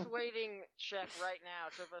 I'm persuading Check right now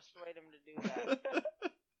to persuade him to do that.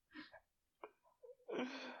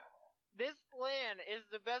 This plan is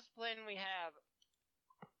the best plan we have.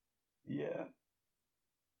 Yeah.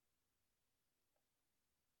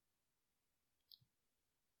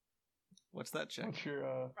 What's that check? What's your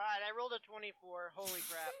Alright, I rolled a 24. Holy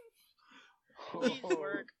crap. Please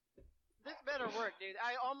work. This better work, dude.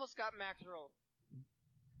 I almost got max roll.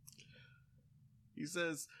 He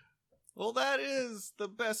says, well, that is the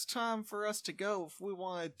best time for us to go if we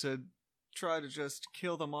wanted to try to just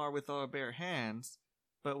kill them all with our bare hands,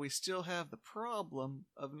 but we still have the problem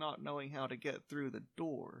of not knowing how to get through the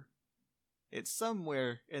door. It's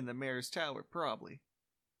somewhere in the mayor's tower, probably.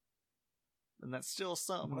 And that's still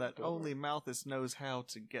something What that door? only Malthus knows how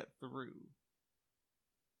to get through.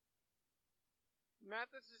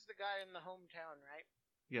 Mathis is the guy in the hometown, right?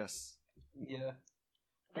 Yes. Yeah.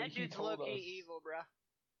 But That he dude's told low-key us- evil, bruh.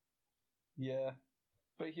 Yeah.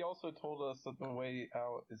 But he also told us that the way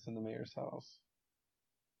out is in the mayor's house.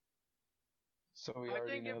 So we I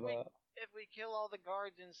already think know if that. If we kill all the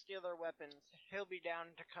guards and steal their weapons, he'll be down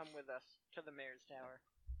to come with us to the mayor's tower.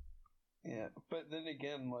 Yeah. But then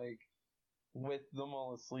again, like, with them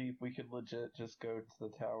all asleep, we could legit just go to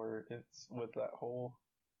the tower. It's with that hole.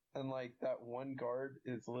 And, like, that one guard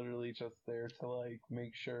is literally just there to, like,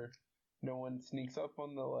 make sure no one sneaks up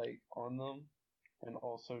on the, like, on them. And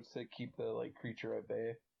also to keep the, like, creature at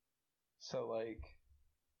bay. So, like,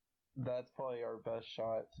 that's probably our best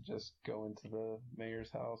shot to just go into the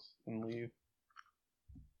mayor's house and leave.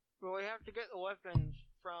 But we have to get the weapons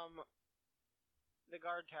from the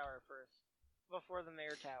guard tower first, before the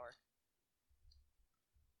mayor tower.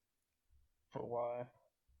 But why?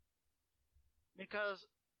 Because,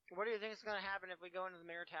 what do you think is going to happen if we go into the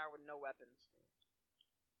mayor tower with no weapons?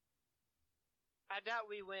 I doubt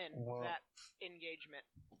we win Well- that engagement.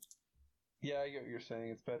 Yeah, I get what you're saying.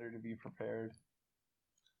 It's better to be prepared.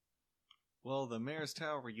 Well, the mayor's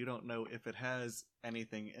tower, you don't know if it has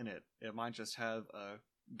anything in it. It might just have a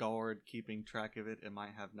guard keeping track of it. It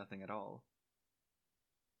might have nothing at all.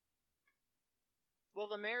 Well,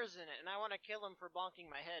 the mayor's in it, and I want to kill him for bonking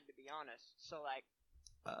my head, to be honest. So, like,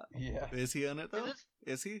 Yeah. Is he in it, though? this-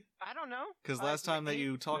 Is he? I don't know. Because last time that maybe-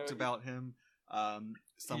 you talked No, he- about him,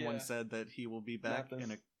 someone Yeah. said that he will be back Mathis.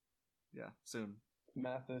 in a... Yeah, soon.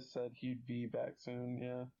 Mathis said he'd be back soon,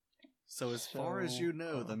 yeah. So as far as you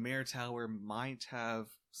know, So, the mayor tower might have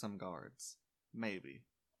some guards. Maybe.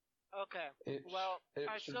 Okay. It Well, it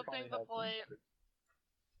I should still probably think the have some play guards.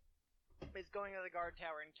 is going to the guard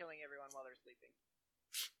tower and killing everyone while they're sleeping.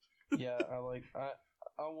 Yeah, I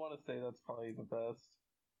want to say that's probably the best.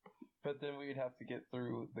 But then we'd have to get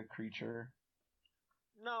through the creature.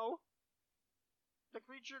 No. The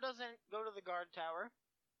creature doesn't go to the guard tower.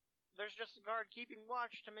 There's just a guard keeping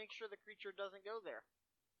watch to make sure the creature doesn't go there.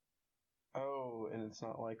 Oh, and it's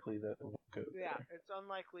not likely that it will go Yeah, there. it's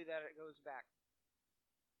unlikely that it goes back.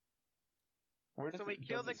 Where does So we it-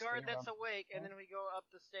 kill does the it stay guard that's around- awake, and then we go up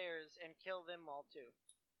the stairs and kill them all too.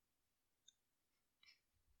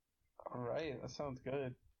 Alright, that sounds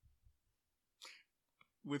good.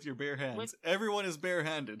 With your bare hands. With- Everyone is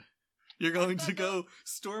barehanded. You're going to go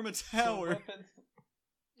storm a The tower. weapons,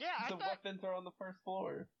 Yeah, I the thought. weapons are on the first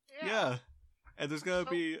floor. Yeah. And there's gonna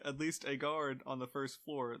So- be at least a guard on the first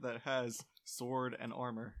floor that has sword and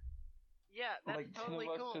armor. Yeah, that's Like, 10 of totally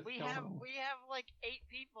us cool. just We kill have them. like 8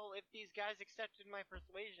 people if these guys accepted my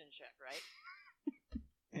persuasion check, right?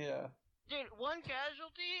 Yeah. Dude, one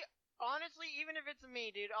casualty. Honestly, even if it's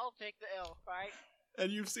me, dude, I'll take the L. Right?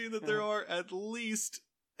 And you've seen that there are at least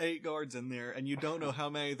 8 guards in there, and you don't know how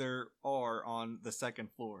many there are on the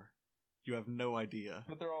second floor. You have no idea.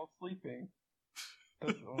 But they're all sleeping.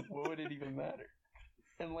 What would it even matter?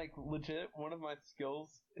 And like legit, one of my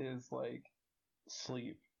skills is like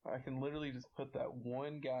sleep. I can literally just put that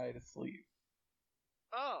one guy to sleep.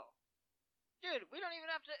 Oh. Dude, we don't even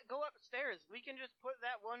have to go upstairs. We can just put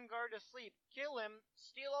that one guard to sleep, kill him,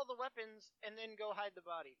 steal all the weapons, and then go hide the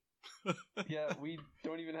body. Yeah, we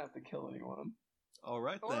don't even have to kill anyone.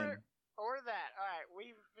 Alright Or, then. or that. Alright,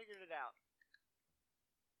 we've figured it out.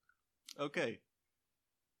 Okay.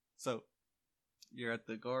 So, you're at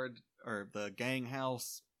the guard or the gang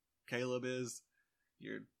house. Caleb is.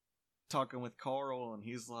 You're talking with Carl, and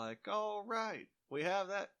he's like, "All right, we have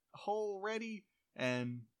that hole ready,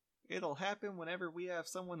 and it'll happen whenever we have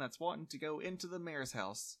someone that's wanting to go into the mayor's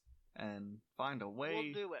house and find a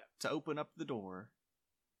way We'll do it. to open up the door."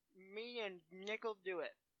 Me and Nick will do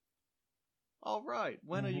it. All right,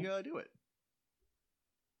 when are you gonna do it?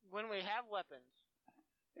 When we have weapons.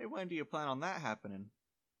 Hey, when do you plan on that happening?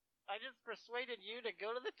 I just persuaded you to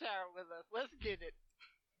go to the tower with us. Let's get it.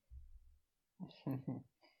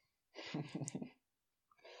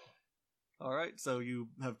 All right, so you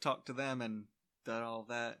have talked to them and done all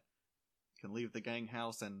that. You can leave the gang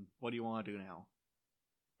house, and what do you want to do now?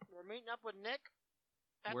 We're meeting up with Nick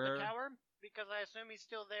at Where? the tower because I assume he's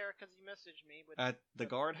still there because he messaged me. With At the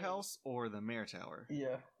guardhouse or the mayor tower?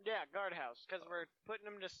 Yeah. Yeah, guardhouse, because we're putting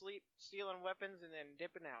him to sleep, stealing weapons, and then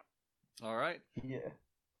dipping out. All right. Yeah.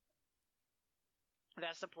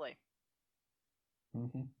 That's the play.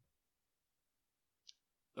 Mm-hmm.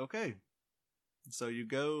 Okay. So you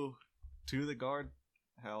go to the guard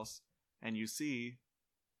house, and you see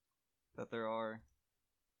that there are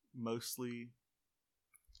mostly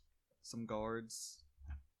some guards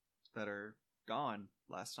that are gone.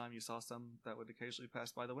 Last time you saw some that would occasionally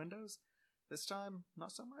pass by the windows. This time,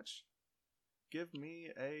 not so much. Give me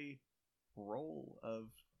a roll of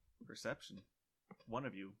perception. One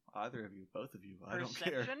of you, either of you, both of you. I don't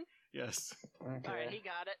care. Perception? Yes. Okay. Alright, he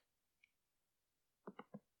got it.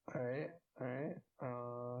 Alright.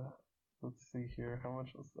 Let's see here. How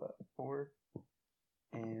much was that? 4.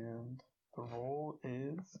 And the roll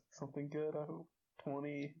is something good, I hope.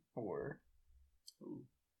 24. Ooh.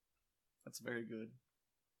 That's very good.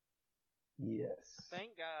 Yes.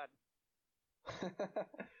 Thank God.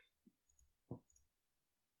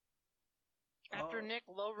 After Nick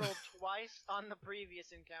low rolled twice on the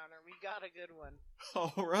previous encounter, we got a good one.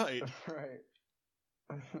 All right.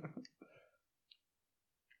 Right.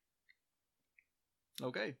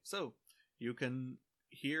 Okay, so you can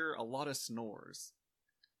hear a lot of snores.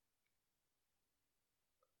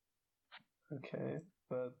 Okay.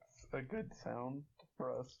 That's a good sound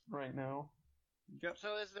for us right now. Yep.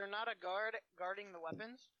 So is there not a guard guarding the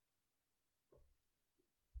weapons?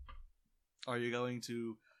 Are you going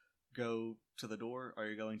to go to the door? Are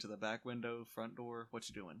you going to the back window, front door? What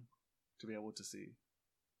you doing to be able to see?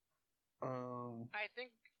 I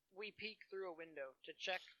think we peek through a window to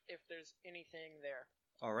check if there's anything there.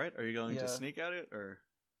 All right. Are you going Yeah. to sneak at it, or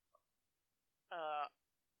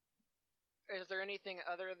Is there anything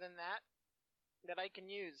other than that I can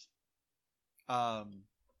use?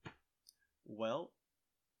 Well,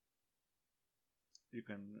 you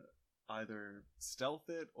can either stealth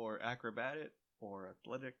it or acrobat it or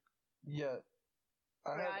athletic. Yeah.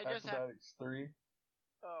 I Yeah, have I just have- acrobatics 3.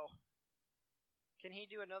 Oh. Can he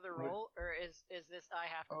do another What- roll, or is this I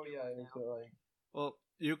have to Oh do yeah, it is now? it like Well,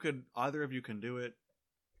 either of you can do it.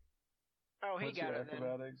 Oh, he what's got your it then.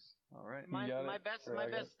 acrobatics? All right. You got My it? best Or my I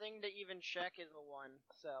got best thing to even check is a 1.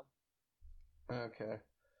 So Okay.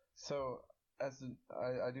 So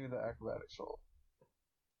I do the acrobatics roll.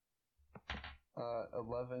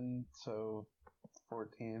 11, so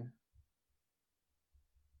 14.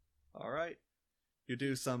 All right. You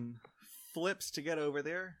do some flips to get over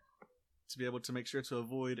there to be able to make sure to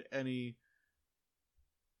avoid any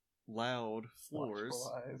loud floors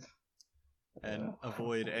Watchful eyes. and Yeah.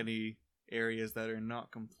 avoid any areas that are not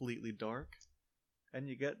completely dark. And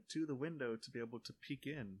you get to the window to be able to peek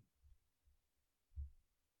in.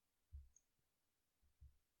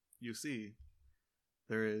 You see,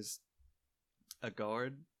 there is a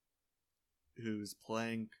guard who's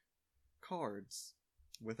playing cards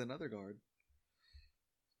with another guard.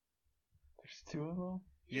 There's 2 of them?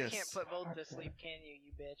 you Yes. can't put both to sleep, can you,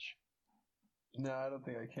 you bitch? No, I don't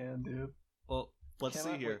think I can, dude. Well, let's Can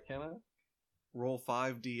see I? here. Wait, can I? Roll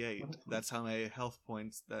 5d8. That's how many health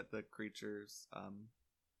points that the creatures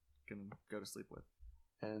can go to sleep with.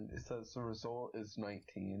 And it says the result is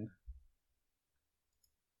 19.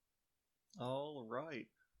 All right.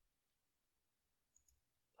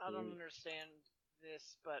 I don't Wait. understand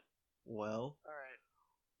this, but Well, alright.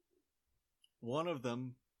 one of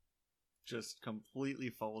them just completely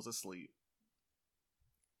falls asleep.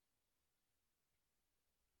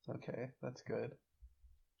 Okay, that's good.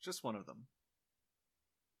 Just one of them.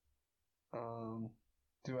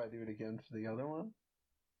 Do I do it again for the other one?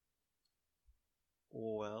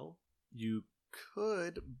 Well, you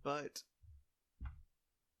could, but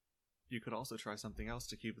you could also try something else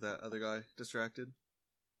to keep that other guy distracted.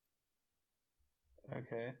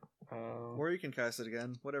 Okay. Or you can cast it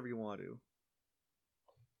again, whatever you want to do.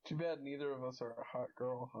 Too bad neither of us are a hot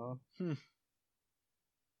girl, huh?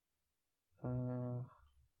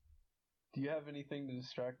 Do you have anything to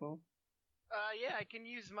distract them? Yeah, I can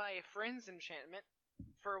use my friend's enchantment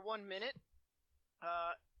for 1 minute.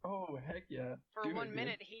 Oh, heck yeah. For Do it, 1 dude.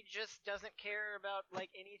 minute, he just doesn't care about, like,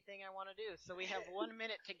 anything I want to do. So we have 1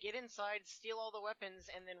 minute to get inside, steal all the weapons,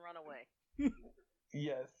 and then run away.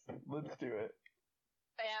 Yes, let's do it.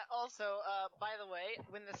 Also, by the way,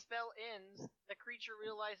 when the spell ends, the creature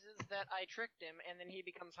realizes that I tricked him, and then he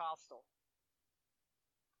becomes hostile.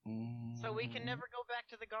 So we can never go back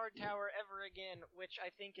to the guard tower ever again, which I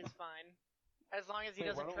think is fine. As long as he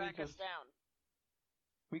Wait, why doesn't don't we track us just- down.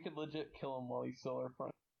 We could legit kill him while he's still our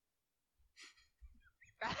friend.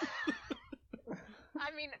 I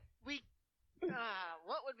mean,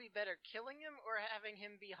 what would be better, killing him or having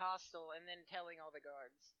him be hostile and then telling all the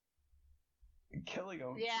guards? Killing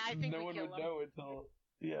him. Yeah, I think no we one kill would him. know until.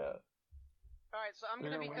 Yeah. Alright, so I'm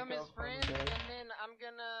They're gonna gonna become wake his up on friend, the day. and then I'm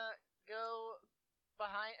gonna go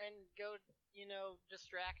behind and go,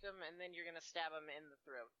 distract him, and then you're gonna stab him in the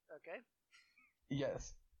throat, okay?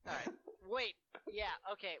 Yes. Alright, wait, yeah,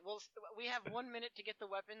 okay, well, we have 1 minute to get the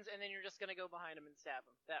weapons, and then you're just gonna go behind him and stab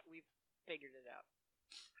him. That, we've figured it out.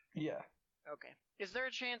 Yeah. Okay. Is there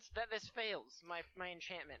a chance that this fails, my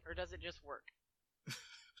enchantment, or does it just work?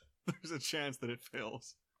 There's a chance that it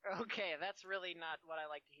fails. Okay, that's really not what I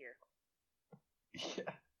like to hear.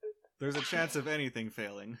 Yeah. There's a chance of anything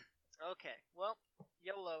failing. Okay, well,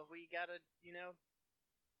 YOLO, we gotta,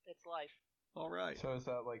 it's life. Alright. So is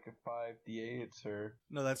that like a 5d8s or?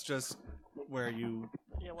 No, that's just where you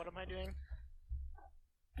Yeah, what am I doing?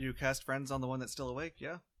 cast friends on the one that's still awake,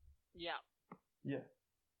 yeah? Yeah. Yeah.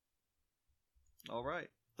 Alright.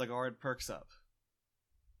 The guard perks up.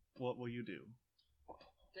 What will you do?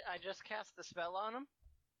 Did I just cast the spell on him?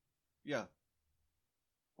 Yeah.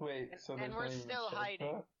 Wait, so And there's we're not even still a check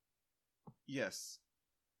hiding. for Yes.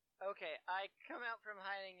 Okay, I come out from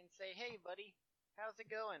hiding and say, hey, buddy, how's it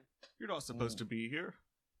going? You're not supposed to be here.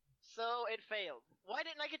 So, it failed. Why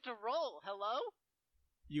didn't I get to roll? Hello?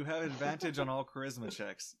 You have advantage on all charisma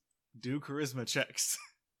checks. Do charisma checks.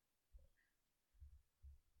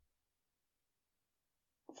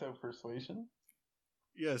 that? So persuasion?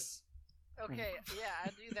 Yes. Okay, yeah, I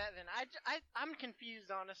do that then. I'm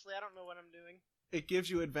confused, honestly. I don't know what I'm doing. It gives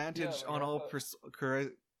you advantage Yeah, on yeah, all but-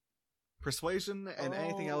 persuasion and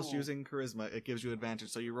anything else Oh. using charisma. It gives you advantage.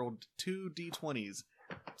 So you rolled 2 d20s.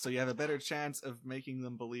 So you have a better chance of making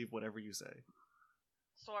them believe whatever you say.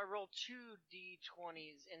 So I roll 2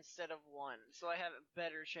 d20s instead of 1, so I have a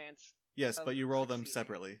better chance. Yes, but you roll them Succeeding.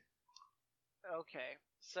 separately. Okay,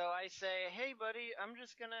 so I say, hey, buddy, I'm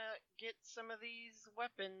just gonna get some of these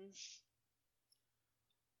weapons.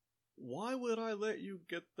 Why would I let you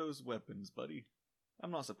get those weapons, buddy?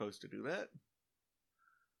 I'm not supposed to do that.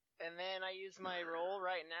 And then I use my roll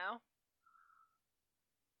right now.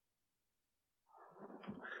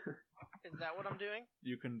 Is that what I'm doing?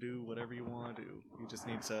 You can do whatever you want to do. You just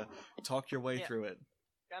need to talk your way Yeah. through it.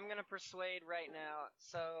 I'm gonna persuade right now.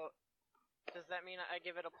 So, does that mean I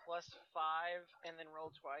give it a +5 and then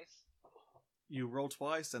roll twice? You roll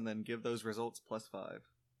twice and then give those results +5.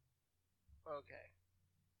 Okay.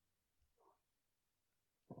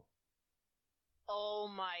 Oh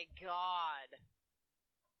my god.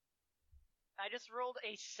 I just rolled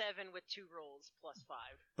a 7 with 2 rolls +5.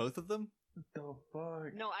 Both of them? What the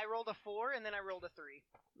fuck? No, I rolled a 4 and then I rolled a 3.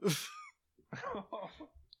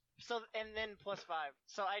 So, and then +5.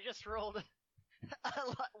 So I just rolled a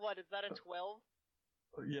lot. What, is that a 12?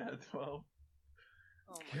 yeah, 12.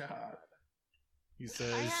 Oh my God. He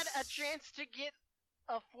says... I had a chance to get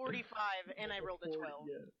a 45 and I rolled a 12.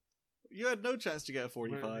 Yeah. You had no chance to get a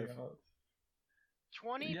 45. Where are the odds?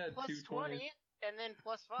 20 Yeah, plus 2 20 20s. and then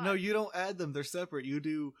 +5. No, you don't add them. They're separate. You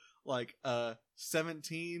do like a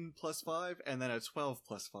 17 plus 5 and then a 12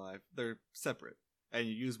 plus 5. They're separate. And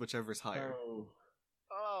you use whichever's higher. Oh.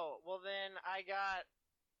 Oh, well then I got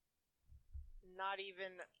not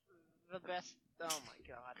even the best. Oh my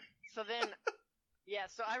god. So then, yeah,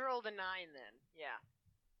 so I rolled a 9 then. Yeah.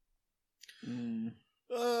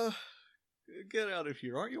 Mm. Get out of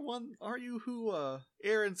here. Aren't you who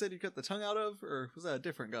Aaron said you cut the tongue out of? Or was that a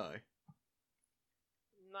different guy?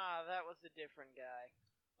 Nah, that was a different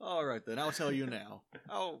guy. Alright then, I'll tell you now.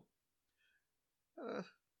 But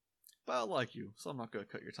I like you, so I'm not gonna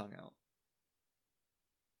cut your tongue out.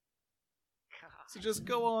 God. So just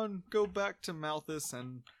go back to Malthus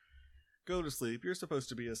and go to sleep. You're supposed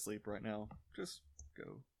to be asleep right now. Just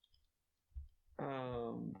go.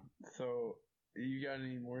 So, you got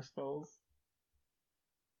any more spells?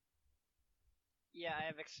 Yeah, I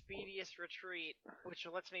have Expeditious Retreat, which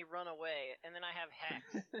lets me run away, and then I have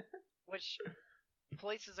Hex, which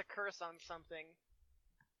places a curse on something,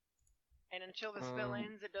 And until the spell Um,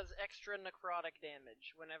 ends, it does extra necrotic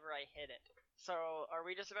damage whenever I hit it. So, are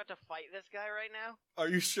we just about to fight this guy right now? Are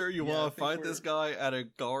you sure you Yeah, I want to think fight this guy at a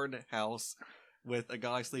guard house with a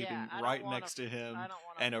guy sleeping Yeah, I don't right wanna- next to him I don't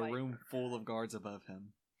want to and a fight. room full of guards above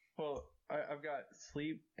him? Well, I've got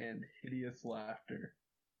sleep and hideous laughter.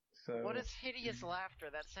 So What is hideous laughter?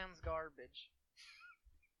 That sounds garbage.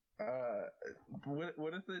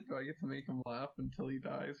 what is it? Do I get to make him laugh until he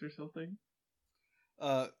dies or something?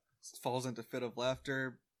 Falls into fit of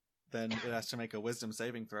laughter, then it has to make a wisdom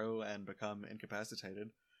saving throw and become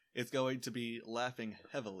incapacitated. It's going to be laughing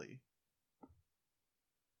heavily.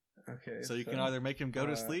 Okay. So you can either make him go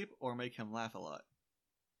to sleep or make him laugh a lot.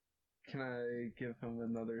 Can I give him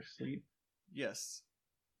another sleep? Yes.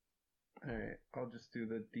 All right. I'll just do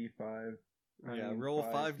the D5. Yeah, roll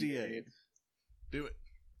 5d8. Do it.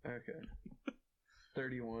 Okay.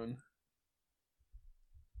 31.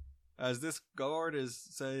 As this guard is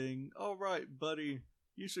saying, "All right, buddy,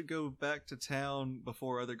 you should go back to town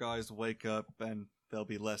before other guys wake up and they'll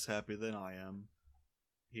be less happy than I am,"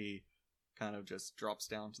 he kind of just drops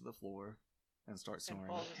down to the floor and starts And snoring.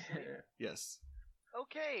 falls asleep. Yes.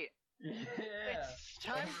 Okay, Yeah. it's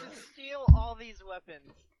time to steal all these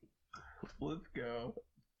weapons. Let's go.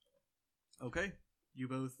 Okay. You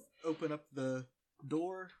both open up the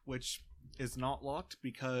door, which is not locked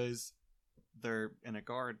because they're in a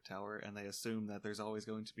guard tower and they assume that there's always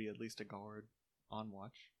going to be at least a guard on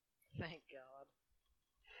watch. Thank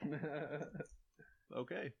God.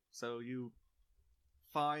 Okay, so you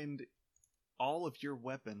find all of your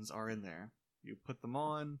weapons are in there. You put them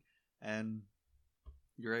on, and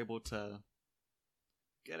you're able to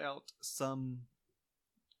get out some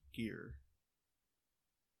gear.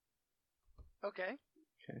 Okay.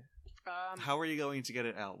 Okay. How are you going to get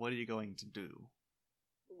it out? What are you going to do?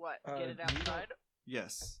 What? Get it we outside?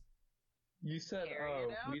 Yes. You said, Carry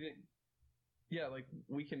it out? we didn't. Yeah, like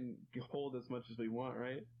we can hold as much as we want,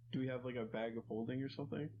 right? Do we have like a bag of holding or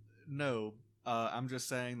something? No, I'm just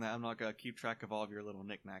saying that I'm not gonna keep track of all of your little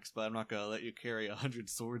knickknacks, but I'm not gonna let you carry 100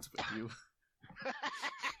 swords with you.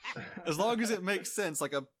 As long as it makes sense,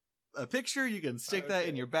 like a picture, you can stick that in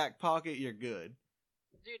Okay. your back pocket. You're good.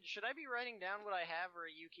 Dude, should I be writing down what I have, or are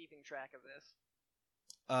you keeping track of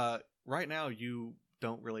this? Right now you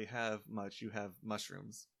don't really have much. You have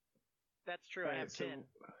mushrooms That's true, I Alright, have 10.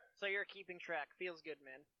 So you're keeping track. Feels good,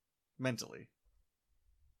 man. mentally.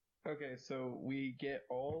 Okay, so we get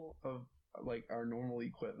all of like our normal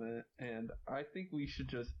equipment, and I think we should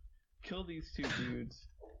just kill these two dudes,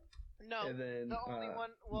 No, and then the only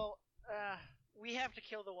one. Well, we have to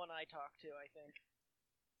kill the one I talked to, I think.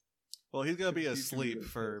 Well, he's gonna be Since he's gonna asleep be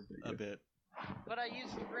for asleep, a yeah. bit. But I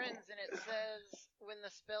used friends, and it says when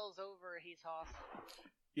the spell's over, he's hostile.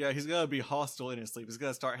 Yeah, he's gonna be hostile in his sleep. He's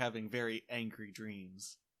gonna start having very angry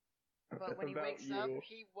dreams. But when he About wakes you. up,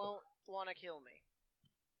 he won't want to kill me.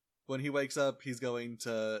 When he wakes up, he's going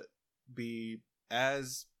to be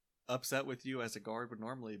as upset with you as a guard would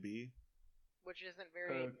normally be. Which isn't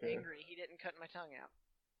very Okay. angry. He didn't cut my tongue out.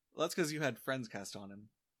 Well, that's because you had friends cast on him.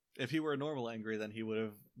 If he were normal angry, then he would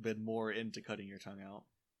have been more into cutting your tongue out.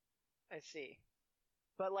 I see.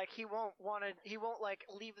 But like he won't like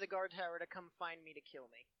leave the guard tower to come find me to kill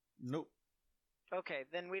me. Nope. Okay,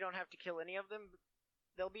 then we don't have to kill any of them.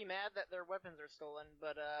 They'll be mad that their weapons are stolen,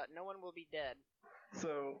 but no one will be dead.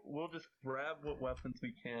 So we'll just grab what weapons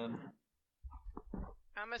we can.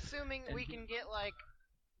 I'm assuming we can get like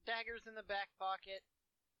daggers in the back pocket,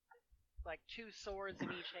 like 2 swords in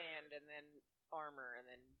each hand, and then armor, and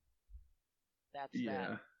then that's Yeah.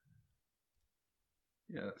 that.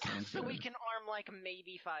 Yeah, that sounds So good. we can arm like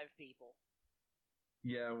maybe 5 people.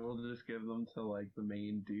 Yeah, we'll just give them to like the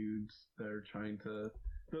main dudes that are trying to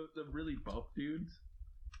the really buff dudes,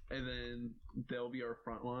 and then they'll be our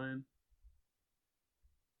front line.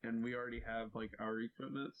 And we already have like our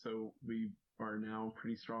equipment, so we are now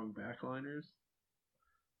pretty strong backliners.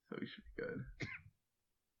 So we should be good.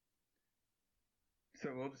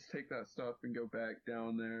 So we'll just take that stuff and go back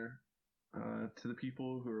down there to the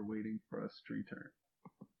people who are waiting for us to return.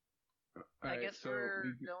 I Alright, guess so we're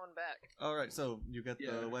we- going back. Alright, so you get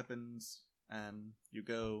Yeah. the weapons, and you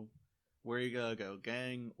go... Where you gonna go?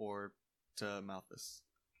 Gang or to Malthus?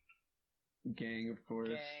 gang, of course.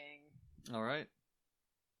 Gang. Alright.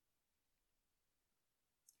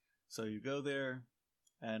 So you go there,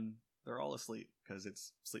 and they're all asleep, because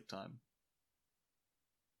it's sleep time.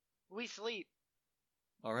 We sleep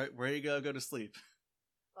Alright, where you gonna go to sleep?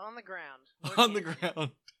 on the ground. On the We're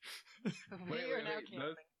ground. camping. We Wait, are wait, now wait,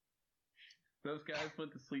 camping. Those guys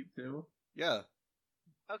went to sleep too? Yeah.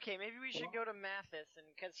 Okay, maybe we should go to Mathis, and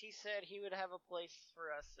because he said he would have a place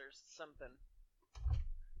for us or something.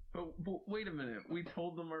 But wait a minute. We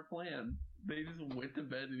told them our plan. They just went to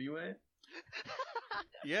bed anyway.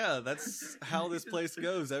 Yeah, that's how this place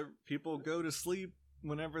goes. People go to sleep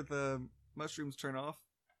whenever the mushrooms turn off.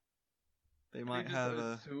 They might just have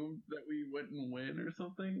assumed that we wouldn't win or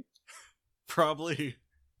something. Probably.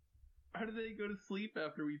 How do they go to sleep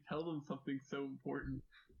after we tell them something so important?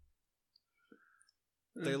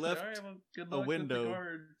 They It's left "All right, well, good a luck with the window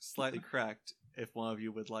card." slightly cracked. If one of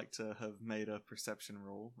you would like to have made a perception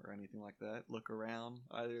roll or anything like that, look around.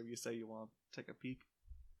 Either of you say you want to take a peek.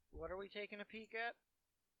 What are we taking a peek at?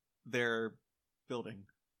 Their building.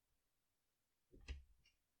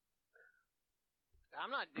 I'm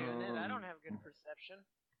not doing it. I don't have good perception.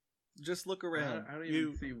 Just look around. I don't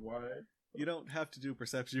even see why. You don't have to do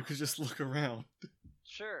perception. You can just look around.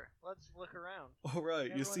 Sure, let's look around. All right,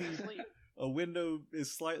 you Everyone's see asleep. a window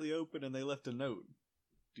is slightly open and they left a note.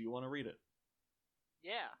 Do you want to read it?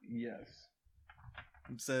 Yeah. Yes.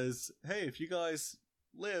 It says, "Hey, if you guys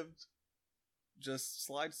lived, just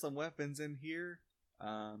slide some weapons in here.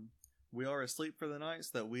 We are asleep for the night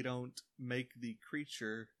so that we don't make the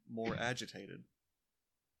creature more agitated."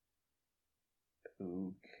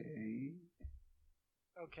 Okay.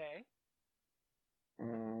 Okay.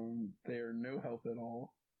 They are no help at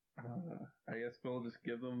all. I guess we'll just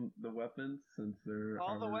give them the weapons since they're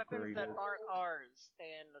All the our weapons that greatest. aren't ours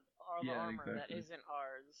and all the Yeah, armor that exactly. isn't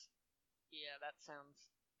ours. Yeah, that sounds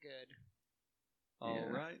good. All Yeah.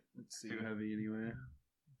 right, let's see. Too heavy anyway.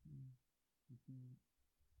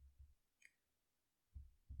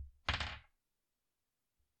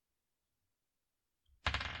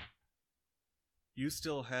 You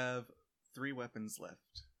still have 3 weapons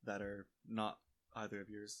left that are not either of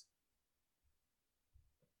yours.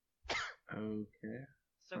 Okay.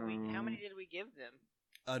 So how many did we give them?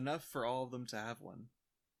 Enough for all of them to have one.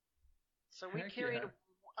 So we Heck carried yeah.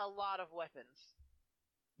 a lot of weapons.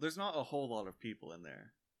 There's not a whole lot of people in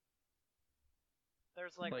there.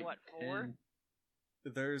 There's like what, 4? 10.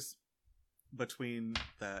 There's between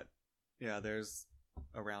that, yeah, there's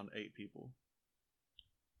around 8 people.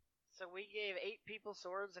 So we gave 8 people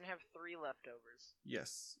swords and have 3 leftovers.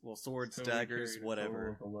 Yes. Well, swords, So we daggers, carried a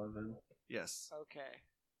whatever. total of 11. Yes. Okay.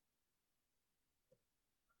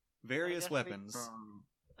 Various I guess we- weapons.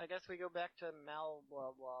 I guess we go back to Mal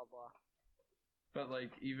blah blah blah. But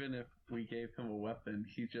like, even if we gave him a weapon,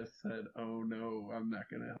 he just said, "Oh no, I'm not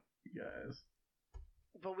gonna help you guys."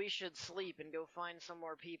 But we should sleep and go find some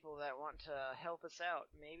more people that want to help us out.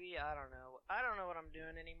 Maybe, I don't know. I don't know what I'm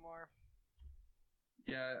doing anymore.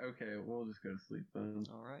 Yeah, okay, we'll just go to sleep then.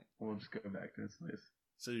 All right. We'll just go back to his place.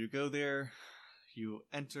 So you go there, you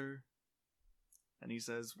enter, and he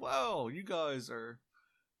says, "Wow, you guys are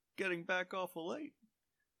getting back awful late.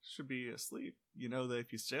 Should be asleep. You know that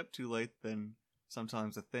if you stay up too late, then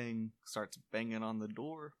sometimes a thing starts banging on the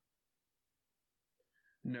door."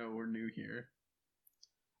 No, we're new here.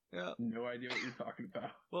 Yeah. No idea what you're talking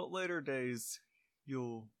about. Well, later days,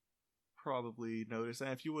 you'll probably notice, and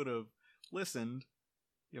if you would have listened,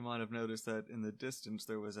 you might have noticed that in the distance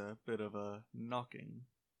there was a bit of a knocking.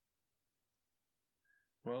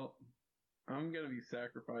 Well, I'm gonna be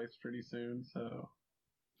sacrificed pretty soon, so...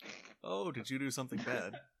 Oh, did you do something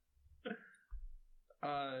bad?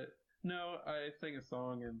 No, I sang a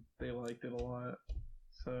song and they liked it a lot.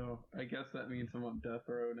 So, I guess that means I'm on death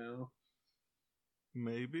row now.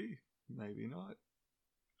 Maybe, maybe not.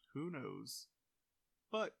 Who knows?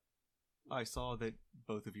 But I saw that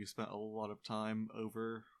both of you spent a lot of time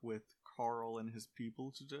over with Carl and his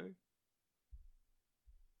people today.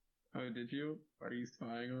 Oh, did you? Are you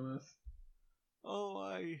spying on us? Oh,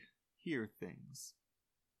 I hear things.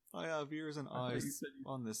 I have ears and I thought you eyes said you-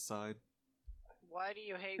 on this side. Why do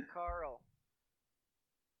you hate Carl?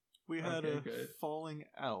 We had Okay, a good. falling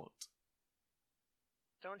out.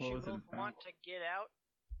 Don't What you was it both about? want to get out?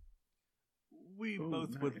 We Ooh,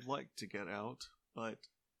 both would nice. like to get out, but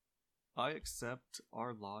I accept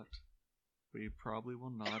our lot. We probably will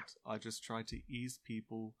not. I just try to ease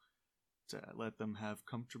people to let them have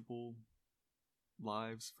comfortable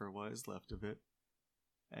lives for what is left of it.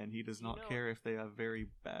 And he does You not know- care if they have very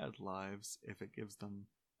bad lives if it gives them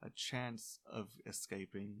a chance of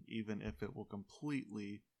escaping, even if it will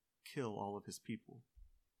completely kill all of his people.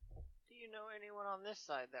 Do you know anyone on this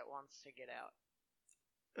side that wants to get out?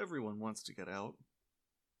 Everyone wants to get out.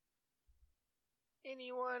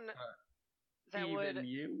 Anyone that Even would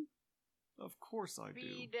you? Of course I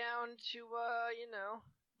be do. down to,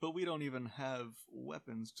 But we don't even have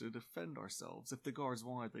weapons to defend ourselves. If the guards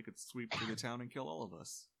wanted, they could sweep through the town and kill all of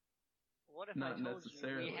us. what if Not I told you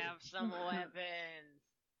necessarily. we have some weapons?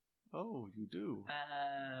 Oh, you do.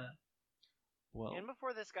 Well, And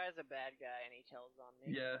before this guy's a bad guy and he tells on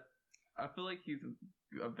me. Yeah, I feel like he's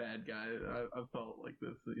a bad guy. I felt like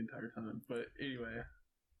this the entire time. But anyway,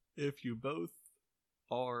 if you both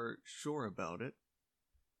are sure about it,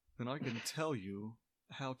 then I can tell you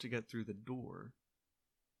how to get through the door,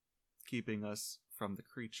 keeping us from the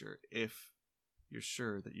creature, if you're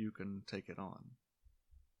sure that you can take it on.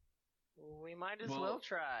 We might as Well- well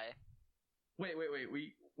try. wait.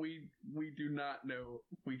 We do not know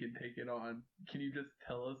if we can take it on. Can you just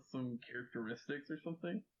tell us some characteristics or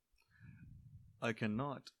something? I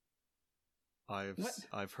cannot. What?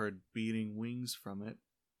 I've heard beating wings from it,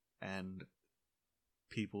 and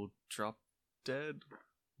people drop dead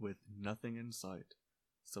with nothing in sight.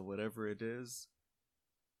 So whatever it is,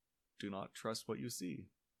 do not trust what you see.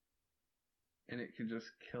 And it can just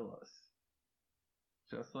kill us,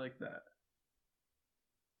 just like that.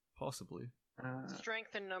 Possibly.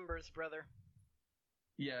 Strength in numbers, brother.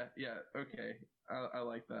 Yeah, okay. I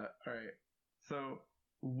like that. Alright. So,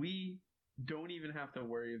 we don't even have to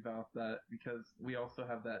worry about that because we also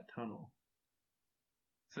have that tunnel.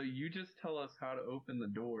 So you just tell us how to open the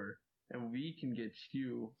door and we can get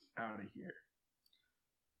you out of here.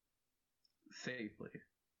 Safely.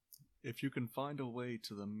 If you can find a way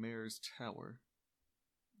to the mayor's tower.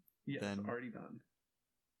 Yes, Then- already done.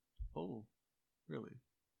 Oh, really?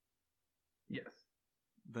 Yes.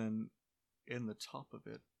 Then in the top of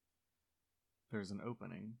it, there's an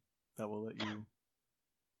opening that will let you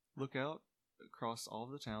look out across all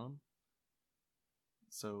of the town.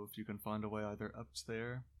 So if you can find a way either up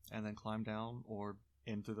there and then climb down, or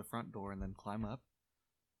in through the front door and then climb up,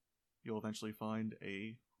 you'll eventually find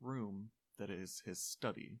a room that is his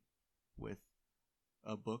study, with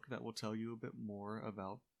a book that will tell you a bit more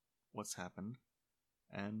about what's happened,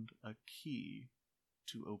 and a key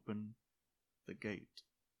to open the gate.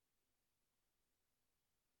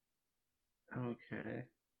 Okay.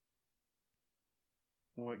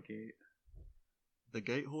 What gate? The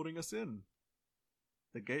gate holding us in.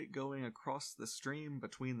 The gate going across the stream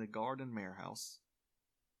between the guard and mayor house.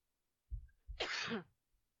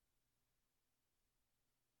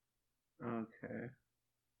 Okay.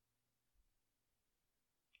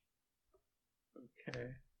 Okay.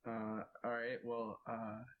 Alright, well,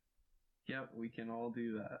 yep, we can all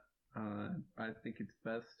do that. I think it's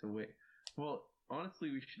best to wait. Well,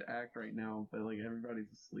 honestly, we should act right now, but, like,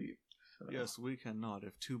 everybody's asleep. So. Yes, we cannot.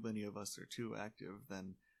 If too many of us are too active,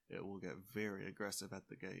 then it will get very aggressive at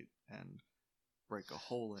the gate and break a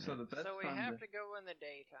hole in So it. the best So we time have to go in the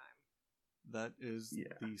daytime. That is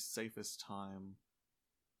Yeah. the safest time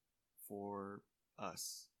for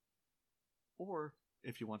us. Or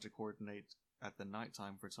if you want to coordinate at the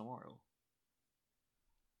nighttime for tomorrow.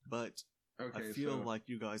 But Okay, I feel so, like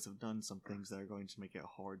you guys have done some things that are going to make it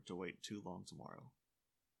hard to wait too long tomorrow.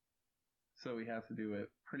 so we have to do it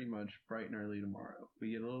pretty much bright and early tomorrow. We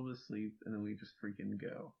get a little bit of sleep, and then we just freaking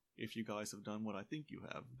go. If you guys have done what I think you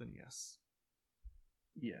have, then yes.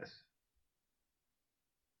 Yes.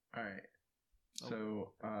 Alright. Oh.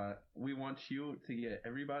 So, we want you to get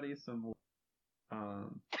everybody some,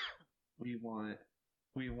 we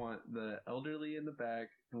want the elderly in the back,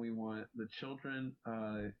 and we want the children,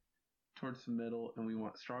 towards the middle, and we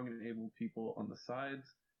want strong and able people on the sides,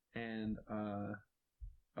 and,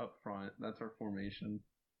 up front. That's our formation.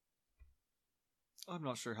 I'm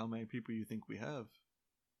not sure how many people you think we have.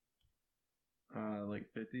 Like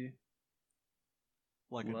 50?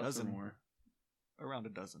 Like Less a or dozen. more? Around a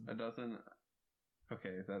dozen. A dozen?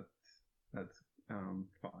 Okay, that's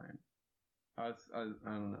fine. I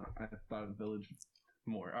don't know. I thought a village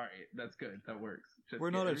more. Alright, that's good. That works. Just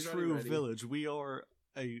We're get not a everybody true ready. village. We are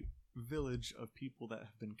a village of people that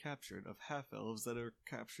have been captured, of half-elves that are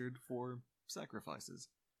captured for sacrifices.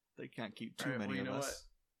 They can't keep too Alright, well, many you of know us.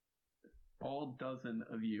 All dozen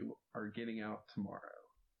of you are getting out tomorrow.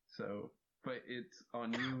 So, but it's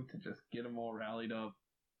on you to just get them all rallied up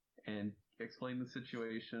and explain the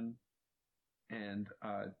situation, and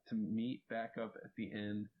to meet back up at the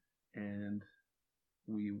end, and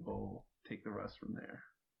we will take the rest from there.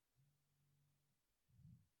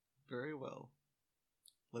 Very well.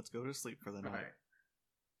 Let's go to sleep for the night. Alright.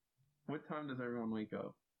 What time does everyone wake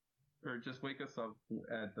up? Or just wake us up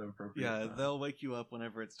at the appropriate Yeah, time. they'll wake you up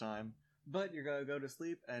whenever it's time. But you're gonna go to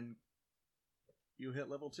sleep and you hit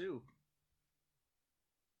level 2.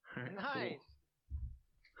 Alright, Nice.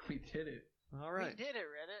 cool. We did it. Alright. We did it,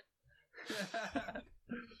 Reddit.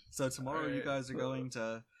 So tomorrow you Alright, guys are so- going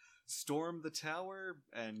to storm the tower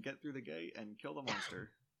and get through the gate and kill the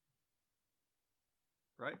monster.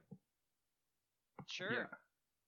 Right? Sure. Yeah.